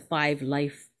was the 5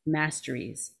 life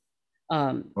masteries.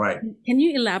 Right. Can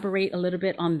you elaborate a little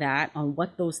bit on that, on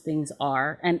what those things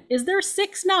are? And is there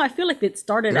 6 now? I feel like it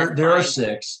started at 5. There are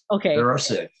 6. Okay. There are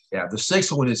 6. Yeah. The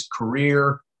 6th one is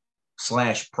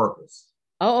career/purpose.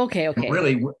 Oh, okay. And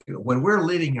really, when we're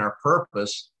living our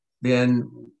purpose, then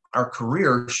our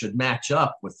career should match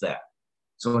up with that.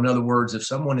 So in other words, if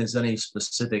someone is in a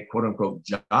specific quote unquote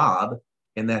job,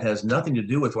 and that has nothing to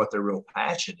do with what their real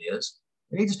passion is,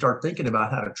 they need to start thinking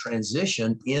about how to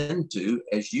transition into,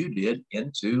 as you did,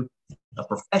 into a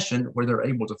profession where they're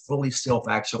able to fully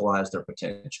self-actualize their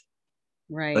potential.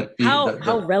 Right. But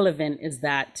How relevant is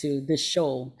that to this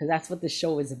show? Because that's what the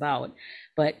show is about.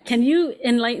 But can you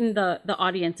enlighten the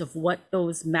audience of what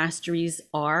those masteries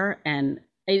are? And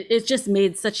it just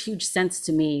made such huge sense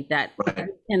to me that right,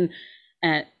 you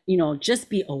can, just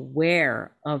be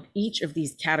aware of each of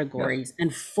these yes, categories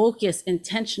and focus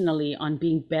intentionally on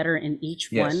being better in each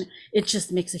one. yes, It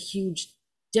just makes a huge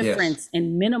yes, difference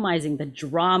in minimizing the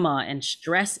drama and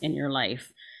stress in your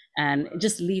life, and it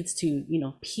just leads to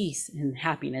peace and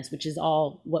happiness, which is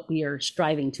all what we are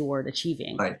striving toward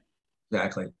achieving. right,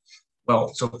 exactly.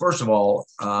 Well, so first of all,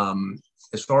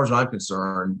 as far as I'm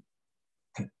concerned,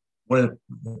 one of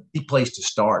the key place to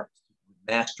start,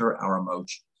 master our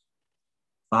emotions.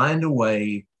 Find a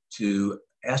way to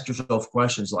ask yourself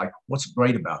questions like, what's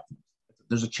great about them?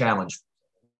 There's a challenge.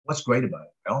 What's great about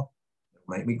it? Well,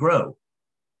 it'll make me grow.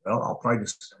 Well, I'll probably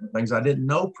discover things I didn't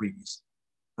know previously.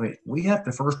 I mean, we have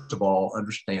to first of all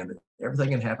understand that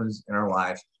everything that happens in our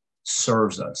life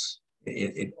serves us.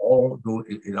 It all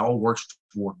works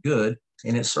toward good,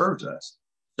 and it serves us.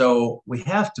 So we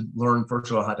have to learn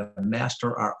first of all how to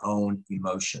master our own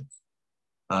emotions.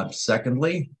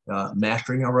 Secondly,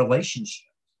 mastering our relationship.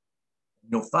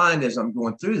 You'll find as I'm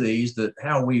going through these that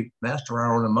how we master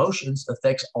our own emotions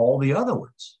affects all the other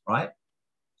ones, right?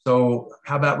 So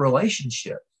how about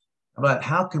relationships? About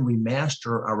how can we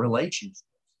master our relationships?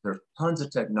 There's tons of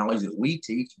technology that we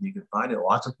teach, and you can find it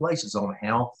lots of places on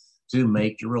how to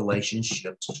make your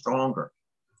relationships stronger.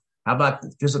 How about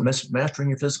mastering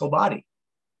your physical body?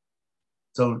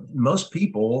 So most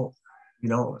people,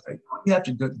 all you have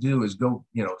to do is go,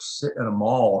 sit at a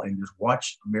mall and just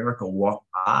watch America walk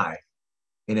by,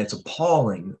 and it's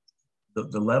appalling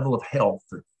the level of health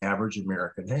that the average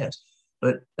American has.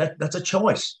 But that's a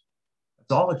choice.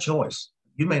 It's all a choice.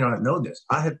 You may not know this.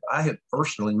 I have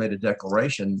personally made a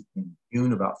declaration in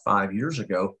June about 5 years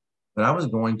ago that I was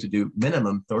going to do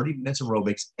minimum 30 minutes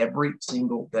aerobics every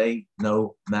single day,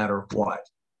 no matter what.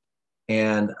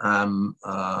 And I'm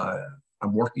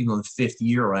working on the fifth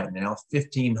year right now,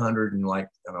 1,500 in like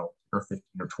I don't know, or 15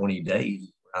 or 20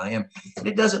 days. Where I am. And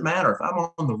it doesn't matter if I'm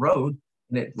on the road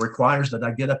and it requires that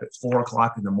I get up at 4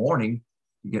 o'clock in the morning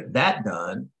to get that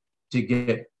done, to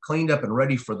get cleaned up and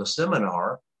ready for the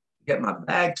seminar, get my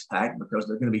bags packed because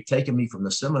they're going to be taking me from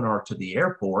the seminar to the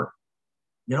airport.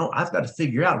 I've got to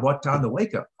figure out what time the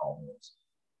wake up call is.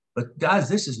 But guys,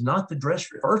 this is not the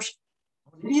dress rehearsal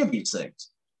on any of these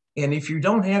things. And if you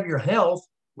don't have your health,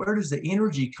 where does the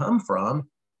energy come from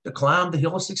to climb the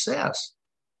hill of success?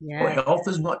 Well, Yeah. health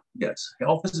is one. Yes,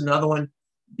 health is another one.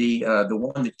 The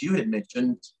one that you had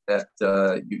mentioned that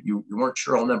you weren't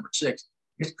sure on number six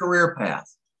is career path,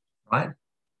 right?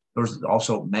 There's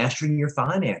also mastering your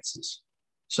finances.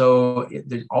 So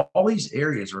all these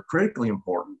areas are critically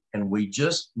important, and we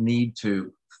just need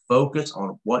to focus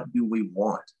on what do we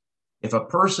want. If a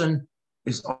person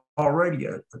is already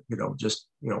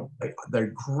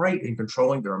they're great in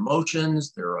controlling their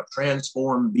emotions, they're a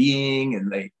transformed being,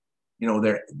 and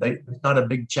it's not a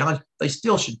big challenge. They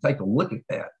still should take a look at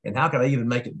that and how can I even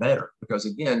make it better? Because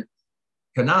again,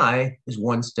 Kanai is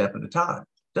one step at a time.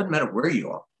 Doesn't matter where you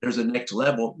are. There's a next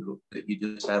level that you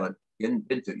just haven't been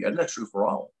to yet. And that's true for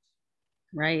all.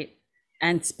 Right.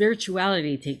 And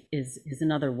spirituality is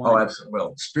another Oh, one. absolutely.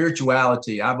 Well,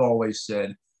 spirituality, I've always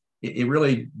said, it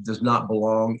really does not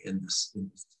belong in the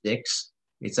sticks.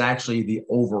 It's actually the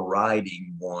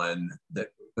overriding one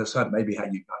that's maybe how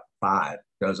you got five.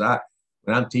 Because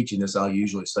when I'm teaching this, I'll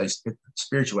usually say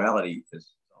spirituality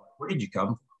is where did you come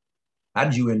from? How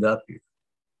did you end up here?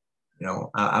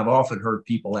 I've often heard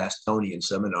people ask Tony in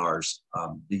seminars,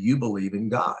 "Do you believe in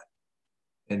God?"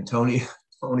 And Tony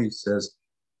says,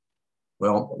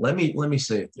 "Well, let me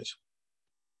say it this way.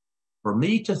 For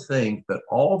me to think that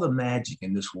all the magic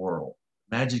in this world,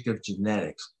 magic of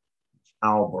genetics,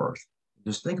 childbirth,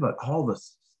 just think about all the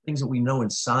things that we know in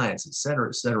science, et cetera,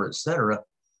 et cetera, et cetera,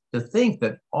 to think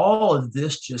that all of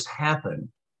this just happened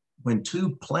when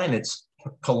two planets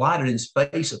collided in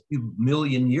space a few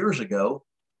million years ago,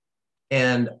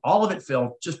 and all of it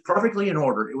fell just perfectly in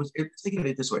order. Think of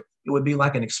it this way: it would be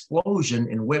like an explosion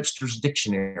in Webster's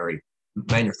dictionary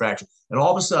manufactured, and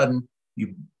all of a sudden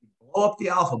you blow up the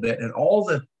alphabet, and all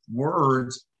the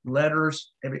words,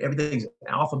 letters, everything's in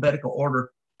alphabetical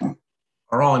order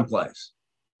are all in place.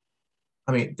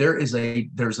 I mean, there's a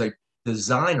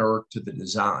designer to the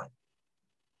design.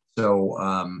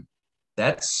 So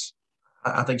that's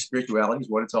I think spirituality is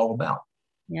what it's all about.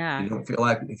 Yeah. You don't feel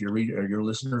like if your reader or your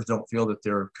listeners don't feel that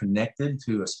they're connected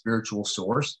to a spiritual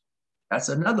source, that's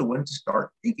another one to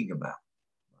start thinking about.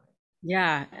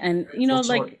 Yeah. And Spiritual source,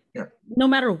 like yeah, no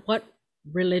matter what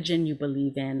religion you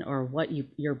believe in or what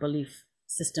your belief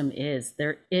system is.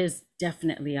 There is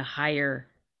definitely a higher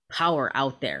power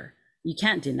out there. You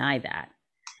can't deny that.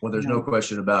 Well, You there's no know,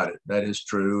 question about it. That is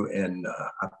true. And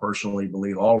I personally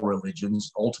believe all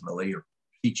religions ultimately are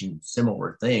teaching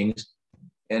similar things.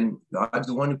 And God's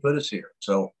the one who put us here.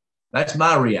 So that's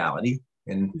my reality.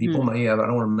 And people mhm. may have, I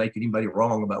don't want to make anybody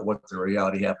wrong about what their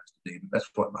reality happens to be, but that's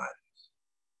what mine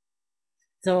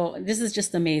So this is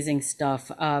just amazing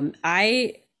stuff.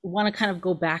 I want to kind of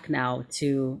go back now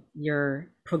to your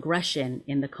progression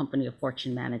in the company of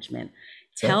Fortune Management.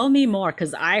 is. Okay. Tell me more,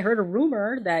 because I heard a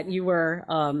rumor that you were,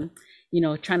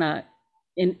 trying to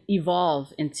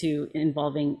evolve into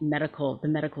involving the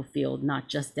medical field, not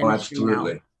just Oh, dentistry now.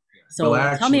 absolutely. Well, So tell me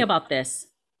actually, about this.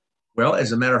 well,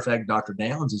 as a matter of fact, Dr.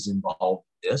 Downs is involved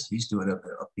in this. He's doing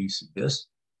a piece of this.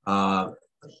 Uh,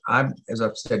 as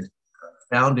I've said,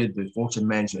 founded the Fortune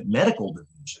Management Medical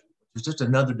Division, which is just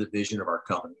another division of our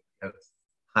company. We have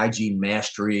hygiene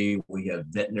mastery, we have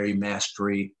veterinary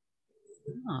mastery.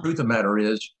 Oh, The truth of the matter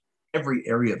is, every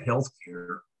area of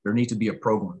healthcare, there needs to be a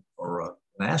program or a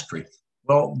mastery.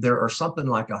 Well, there are something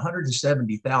like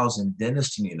 170,000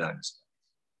 dentists in the United States.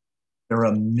 There are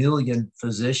a million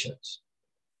physicians.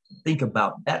 Think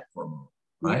about that for a moment,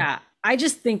 right? yeah. I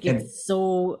just think And it's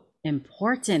so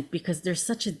important because there's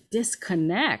such a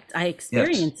disconnect. I yes,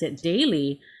 experience it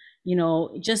daily,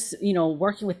 just,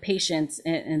 working with patients,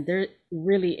 and there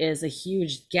really is a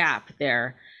huge gap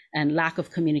there and lack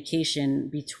of communication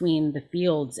between the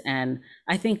fields. And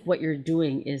I think what you're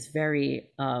doing is very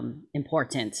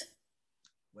important.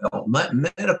 well,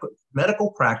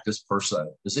 medical practice per se,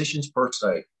 physicians per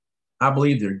se, I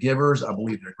believe they're givers. I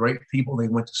believe they're great people. They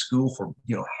went to school for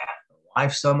half their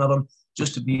life, some of them,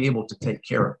 just to be able to take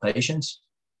care of patients,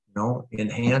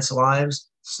 enhance lives,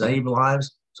 save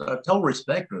lives. So I have total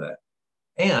respect for that.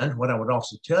 And what I would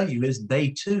also tell you is they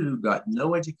too got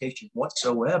no education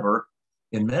whatsoever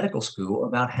in medical school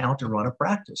about how to run a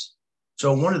practice.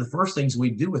 So one of the first things we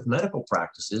do with medical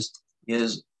practices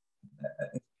is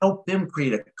help them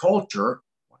create a culture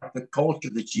like the culture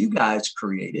that you guys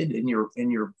created in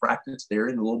your practice there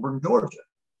in Lilburn, Georgia.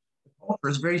 The culture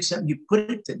is very simple. You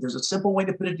put it. There's a simple way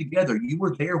to put it together. You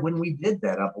were there when we did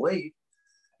that, I believe.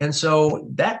 And so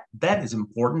that is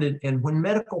important. And when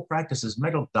medical practices,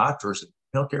 medical doctors, and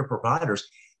healthcare providers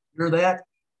hear that,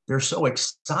 they're so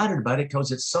excited about it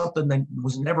because it's something that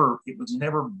was never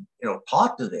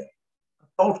taught to them.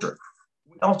 Culture.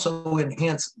 We also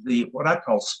enhance the what I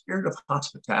call spirit of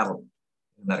hospitality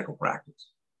in medical practice.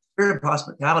 Spirit of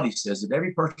hospitality says that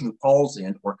every person who calls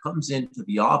in or comes into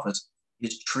the office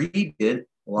is treated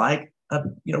like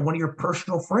one of your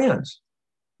personal friends.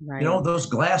 Right. Those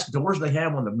glass doors they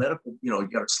have on the medical, you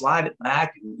got to slide it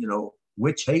back.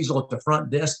 Witch Hazel at the front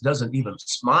desk doesn't even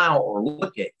smile or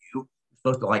look at you. You're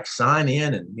supposed to like sign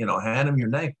in and, hand them your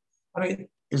name. I mean,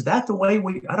 is that the way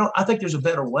I think there's a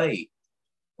better way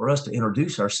for us to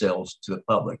introduce ourselves to the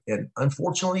public. And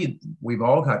unfortunately, we've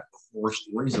all got horror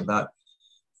stories about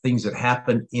things that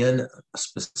happen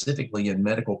specifically in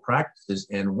medical practices.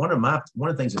 And one of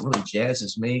the things that really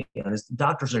jazzes me, and as the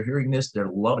doctors are hearing this, they're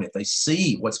loving it. They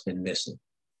see what's been missing.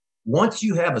 Once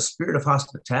you have a spirit of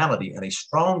hospitality and a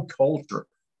strong culture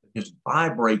that just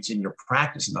vibrates in your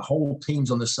practice and the whole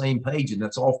team's on the same page and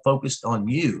that's all focused on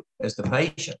you as the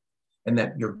patient and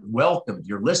that you're welcomed,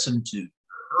 you're listened to,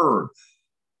 heard,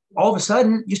 all of a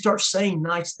sudden you start saying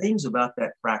nice things about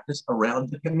that practice around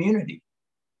the community.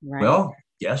 Right. Well,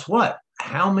 guess what?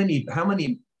 How many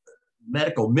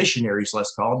medical missionaries,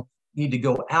 let's call them, need to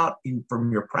go out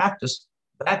from your practice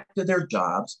back to their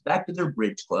jobs, back to their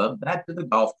bridge club, back to the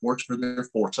golf course for their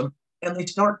foursome, and they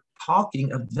start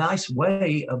talking a nice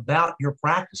way about your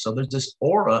practice. So there's this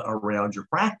aura around your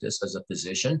practice as a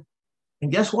physician.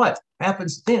 And guess what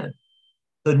happens then?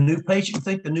 You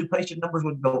think the new patient numbers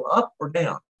would go up or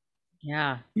down?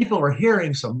 Yeah. People are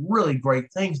hearing some really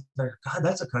great things. God,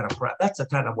 that's the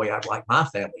kind of way I'd like my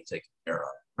family taken care of,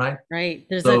 right? Right.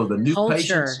 There's a So the new culture,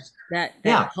 patients, that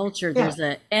yeah, culture, yeah, there's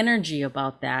an energy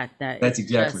about that that's is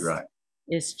exactly right.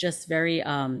 very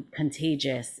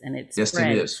contagious, and it Yes, it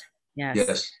spreads. is. Yes.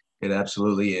 Yes, it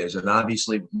absolutely is. And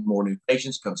obviously, with more new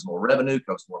patients comes more revenue,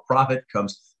 comes more profit,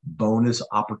 comes bonus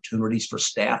opportunities for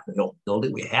staff to help build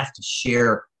it. We have to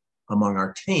share among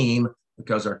our team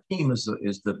because our team is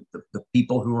the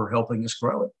people who are helping us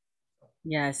grow it.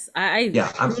 Yes, I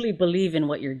Yeah, truly believe in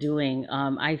what you're doing.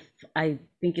 I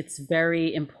think it's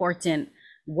very important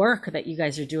work that you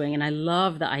guys are doing, and I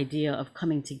love the idea of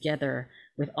coming together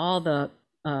with all the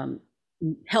um,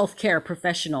 healthcare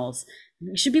professionals.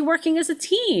 We should be working as a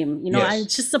team. yes,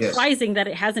 It's just yes. surprising that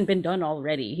it hasn't been done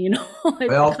already.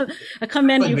 Well, I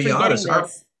commend to you be for getting honest, our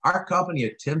this. our company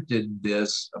attempted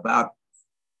this about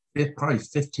probably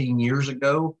 15 years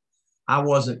ago. I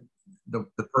wasn't the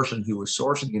person who was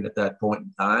sourcing it at that point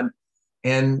in time.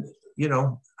 And,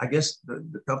 I guess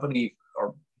the company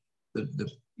or the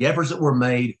efforts that were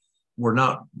made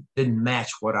didn't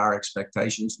match what our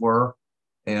expectations were.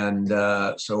 And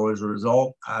so as a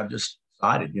result, I just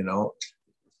decided, it's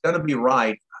going to be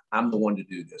right. I'm the one to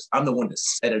do this. I'm the one to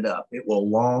set it up. It will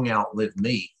long outlive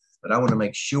me, but I want to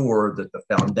make sure that the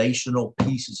foundational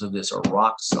pieces of this are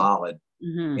rock solid.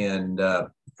 Mm-hmm. And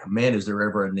man, is there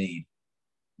ever a need?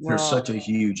 There's such a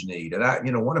huge need.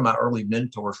 And one of my early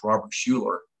mentors, Robert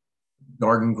Schuller,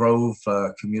 Garden Grove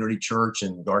Community Church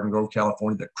in Garden Grove,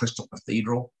 California, the Crystal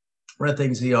Cathedral. One of the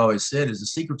things he always said is the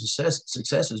secret to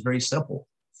success is very simple.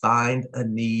 Find a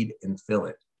need and fill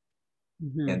it.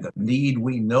 Mm-hmm. And the need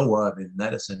we know of in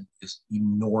medicine is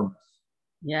enormous.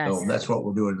 Yes. So that's what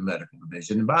we're doing in the medical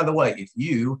division. And by the way, if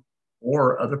you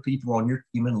or other people on your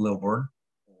team in Lilburn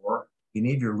or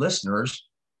any of your listeners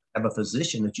have a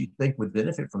physician that you think would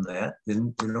benefit from that,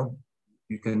 then,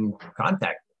 you can contact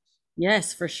us.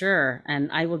 Yes, for sure. And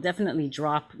I will definitely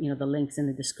drop, the links in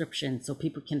the description so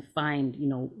people can find,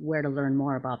 where to learn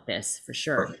more about this for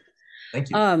sure. Perfect. Thank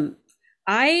you.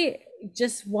 I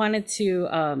just wanted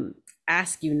to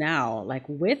ask you now, like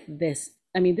with this,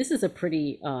 this is a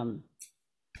pretty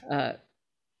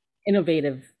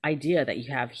innovative idea that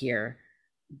you have here.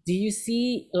 Do you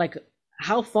see, like,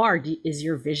 how far is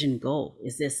your vision go?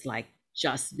 Is this like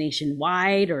just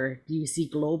nationwide, or do you see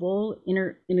global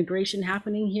integration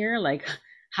happening here? Like,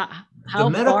 how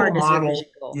far does your vision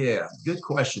go? Yeah, good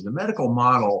question. The medical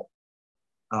model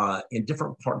in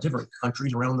different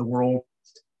countries around the world,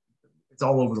 it's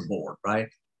all over the board, right?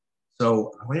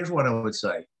 So here's what I would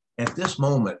say. At this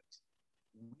moment,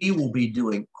 we will be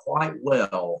doing quite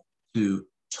well to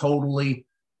totally,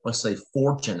 let's say,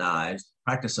 fortunize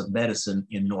practice of medicine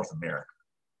in North America.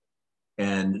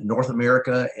 And North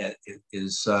America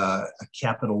is a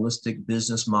capitalistic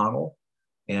business model.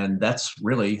 And that's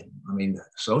really,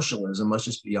 socialism, let's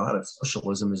just be honest,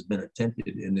 socialism has been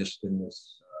attempted in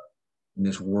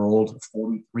this world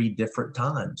 43 different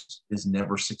times, has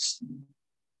never succeeded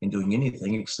in doing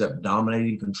anything except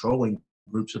dominating, controlling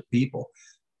groups of people.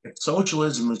 If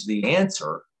socialism is the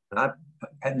answer, and I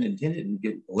hadn't intended to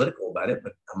get political about it,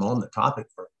 but I'm on the topic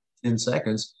for 10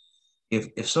 seconds.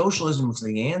 If socialism was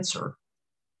the answer,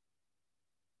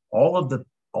 all of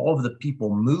the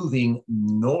people moving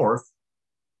north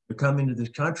to come into this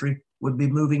country would be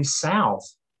moving south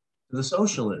to the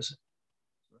socialism.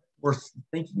 Worth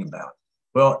thinking about.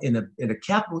 Well, in a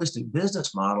capitalistic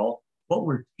business model, what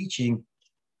we're teaching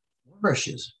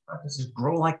flourishes. Practices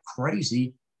grow like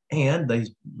crazy, and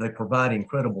they provide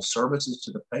incredible services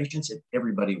to the patients, and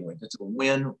everybody wins. It's a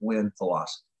win-win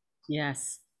philosophy.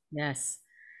 Yes, yes.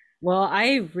 Well,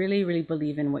 I really, really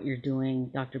believe in what you're doing,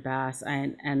 Dr. Bass.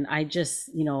 And I just,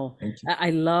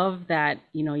 I love that,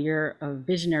 you're a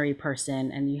visionary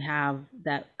person and you have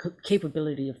that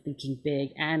capability of thinking big.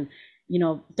 And,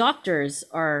 doctors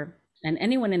are, and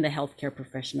anyone in the healthcare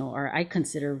professional are, I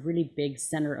consider, really big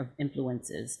center of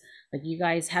influences. Like, you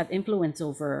guys have influence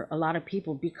over a lot of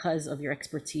people because of your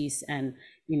expertise and,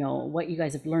 what you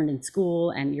guys have learned in school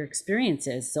and your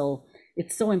experiences. So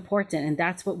it's so important, and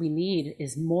that's what we need,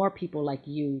 is more people like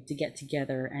you to get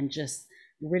together and just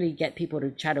really get people to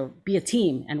try to be a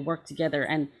team and work together.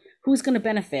 And who's going to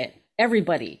benefit?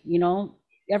 Everybody.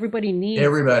 Everybody needs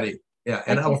everybody. Yeah,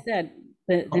 and like you said,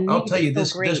 the I'll tell you,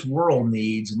 this world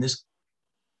needs, and this.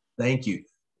 Thank you.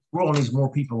 The world needs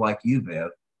more people like you,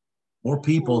 Bev. More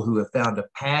people who have found a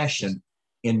passion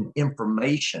in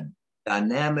information,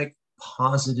 dynamic,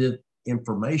 positive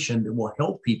information that will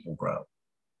help people grow.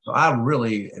 So I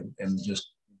really am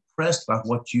just impressed by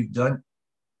what you've done.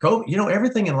 COVID,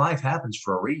 everything in life happens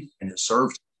for a reason, and it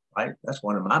serves, right? That's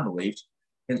one of my beliefs.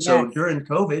 And so during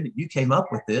COVID, you came up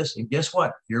with this, and guess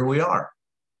what? Here we are.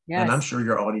 Yes. And I'm sure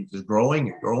your audience is growing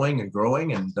and growing and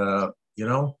growing. And,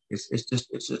 it's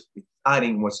just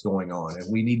exciting what's going on.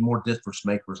 And we need more difference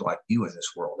makers like you in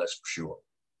this world. That's for sure.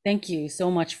 Thank you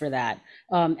so much for that.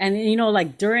 And,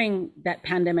 like during that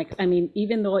pandemic,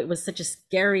 even though it was such a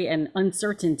scary and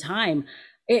uncertain time,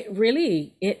 it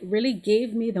really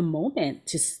gave me the moment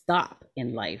to stop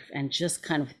in life and just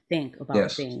kind of think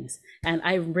about things. And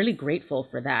I'm really grateful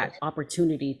for that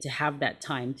opportunity to have that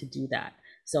time to do that.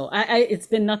 So it's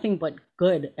been nothing but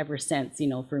good ever since,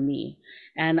 for me.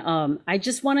 And I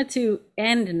just wanted to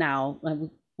end now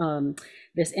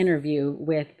this interview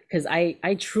with, because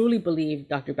I truly believe,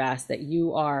 Dr. Bass, that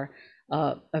you are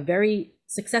a very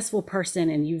successful person,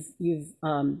 and you've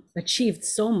achieved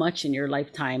so much in your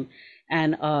lifetime,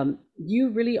 and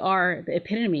you really are the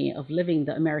epitome of living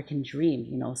the American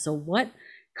dream. So what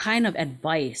kind of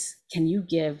advice can you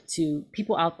give to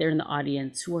people out there in the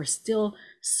audience who are still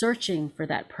searching for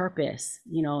that purpose,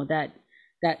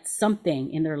 that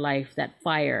something in their life, that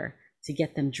fire to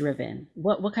get them driven?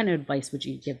 What kind of advice would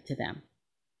you give to them?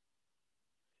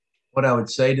 What I would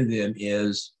say to them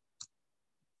is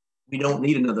we don't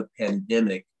need another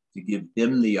pandemic to give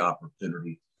them the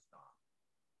opportunity to stop.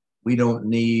 We don't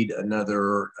need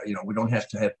another, we don't have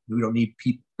to have, we don't need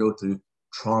people to go through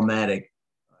traumatic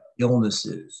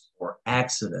illnesses or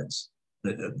accidents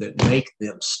that make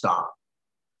them stop.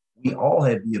 We all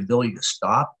have the ability to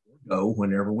stop or go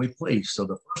whenever we please. So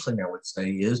the first thing I would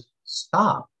say is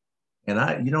stop. And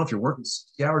if you're working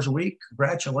 60 hours a week,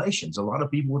 congratulations. A lot of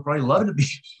people would probably love to be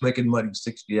making money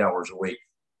 60 hours a week.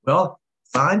 Well,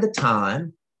 find a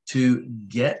time to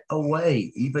get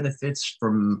away, even if it's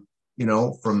from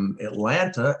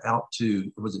Atlanta out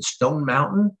to, was it Stone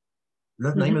Mountain?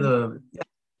 That's the name of the, yeah.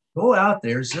 Go out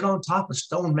there, sit on top of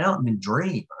Stone Mountain and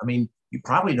dream. I mean, you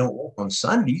probably don't work on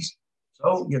Sundays.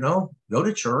 So, go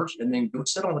to church and then go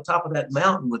sit on the top of that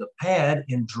mountain with a pad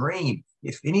and dream.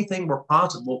 If anything were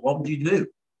possible, what would you do?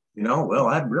 Well,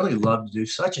 I'd really love to do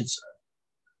such and such.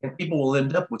 And people will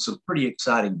end up with some pretty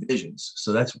exciting visions.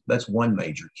 So that's one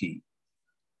major key.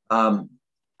 I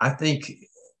think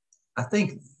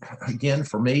again,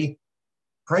 for me,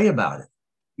 pray about it.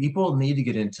 People need to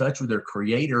get in touch with their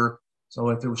creator. So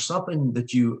if there was something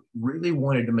that you really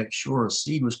wanted to make sure a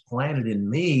seed was planted in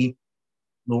me,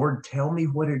 Lord, tell me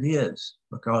what it is,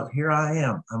 because here I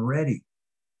am. I'm ready.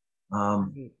 That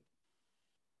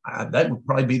would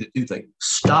probably be the two things.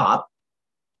 Stop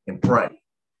and pray.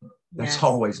 That's Yes.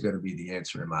 always going to be the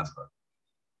answer in my book.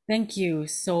 Thank you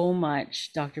so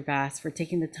much, Dr. Bass, for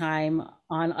taking the time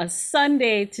on a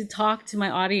Sunday to talk to my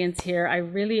audience here. I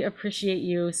really appreciate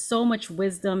you. So much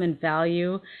wisdom and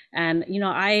value. And,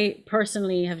 I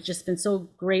personally have just been so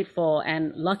grateful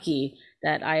and lucky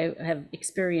that I have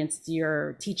experienced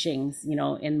your teachings,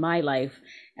 in my life.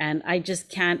 And I just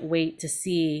can't wait to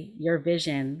see your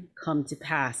vision come to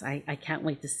pass. I can't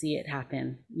wait to see it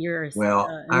happen. You're Well,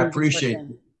 an I amazing appreciate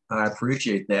person. I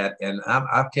appreciate that, and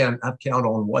I count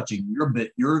on watching your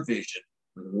vision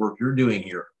for the work you're doing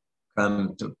here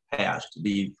come to pass, to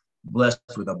be blessed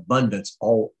with abundance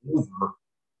all over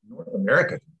North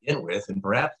America to begin with, and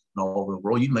perhaps all over the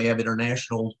world. You may have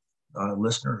international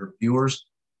listeners or viewers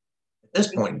at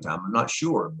this point in time. I'm not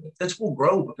sure, but this will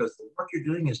grow because the work you're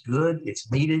doing is good,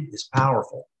 it's needed, it's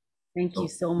powerful. Thank you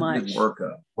So so good much. work,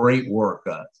 great work.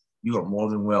 You are more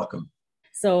than welcome.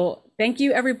 So, thank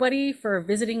you everybody for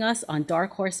visiting us on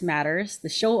Dark Horse Matters, the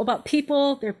show about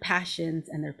people, their passions,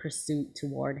 and their pursuit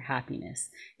toward happiness.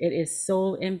 It is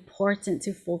so important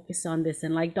to focus on this.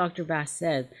 And like Dr. Bass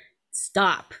said,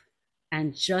 stop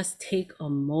and just take a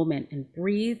moment and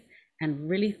breathe and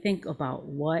really think about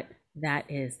what that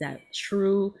is, that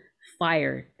true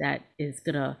fire that is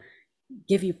going to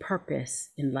give you purpose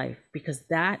in life, because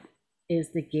that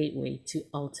is the gateway to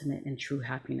ultimate and true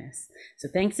happiness. So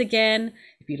thanks again.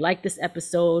 If you like this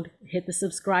episode, hit the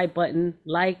subscribe button,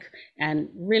 like, and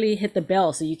really hit the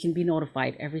bell so you can be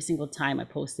notified every single time I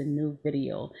post a new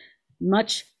video.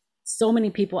 So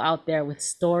many people out there with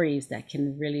stories that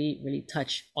can really, really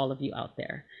touch all of you out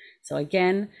there. So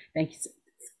again,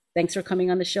 thanks for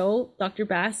coming on the show, Dr.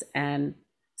 Bass, and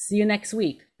see you next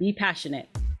week. Be passionate.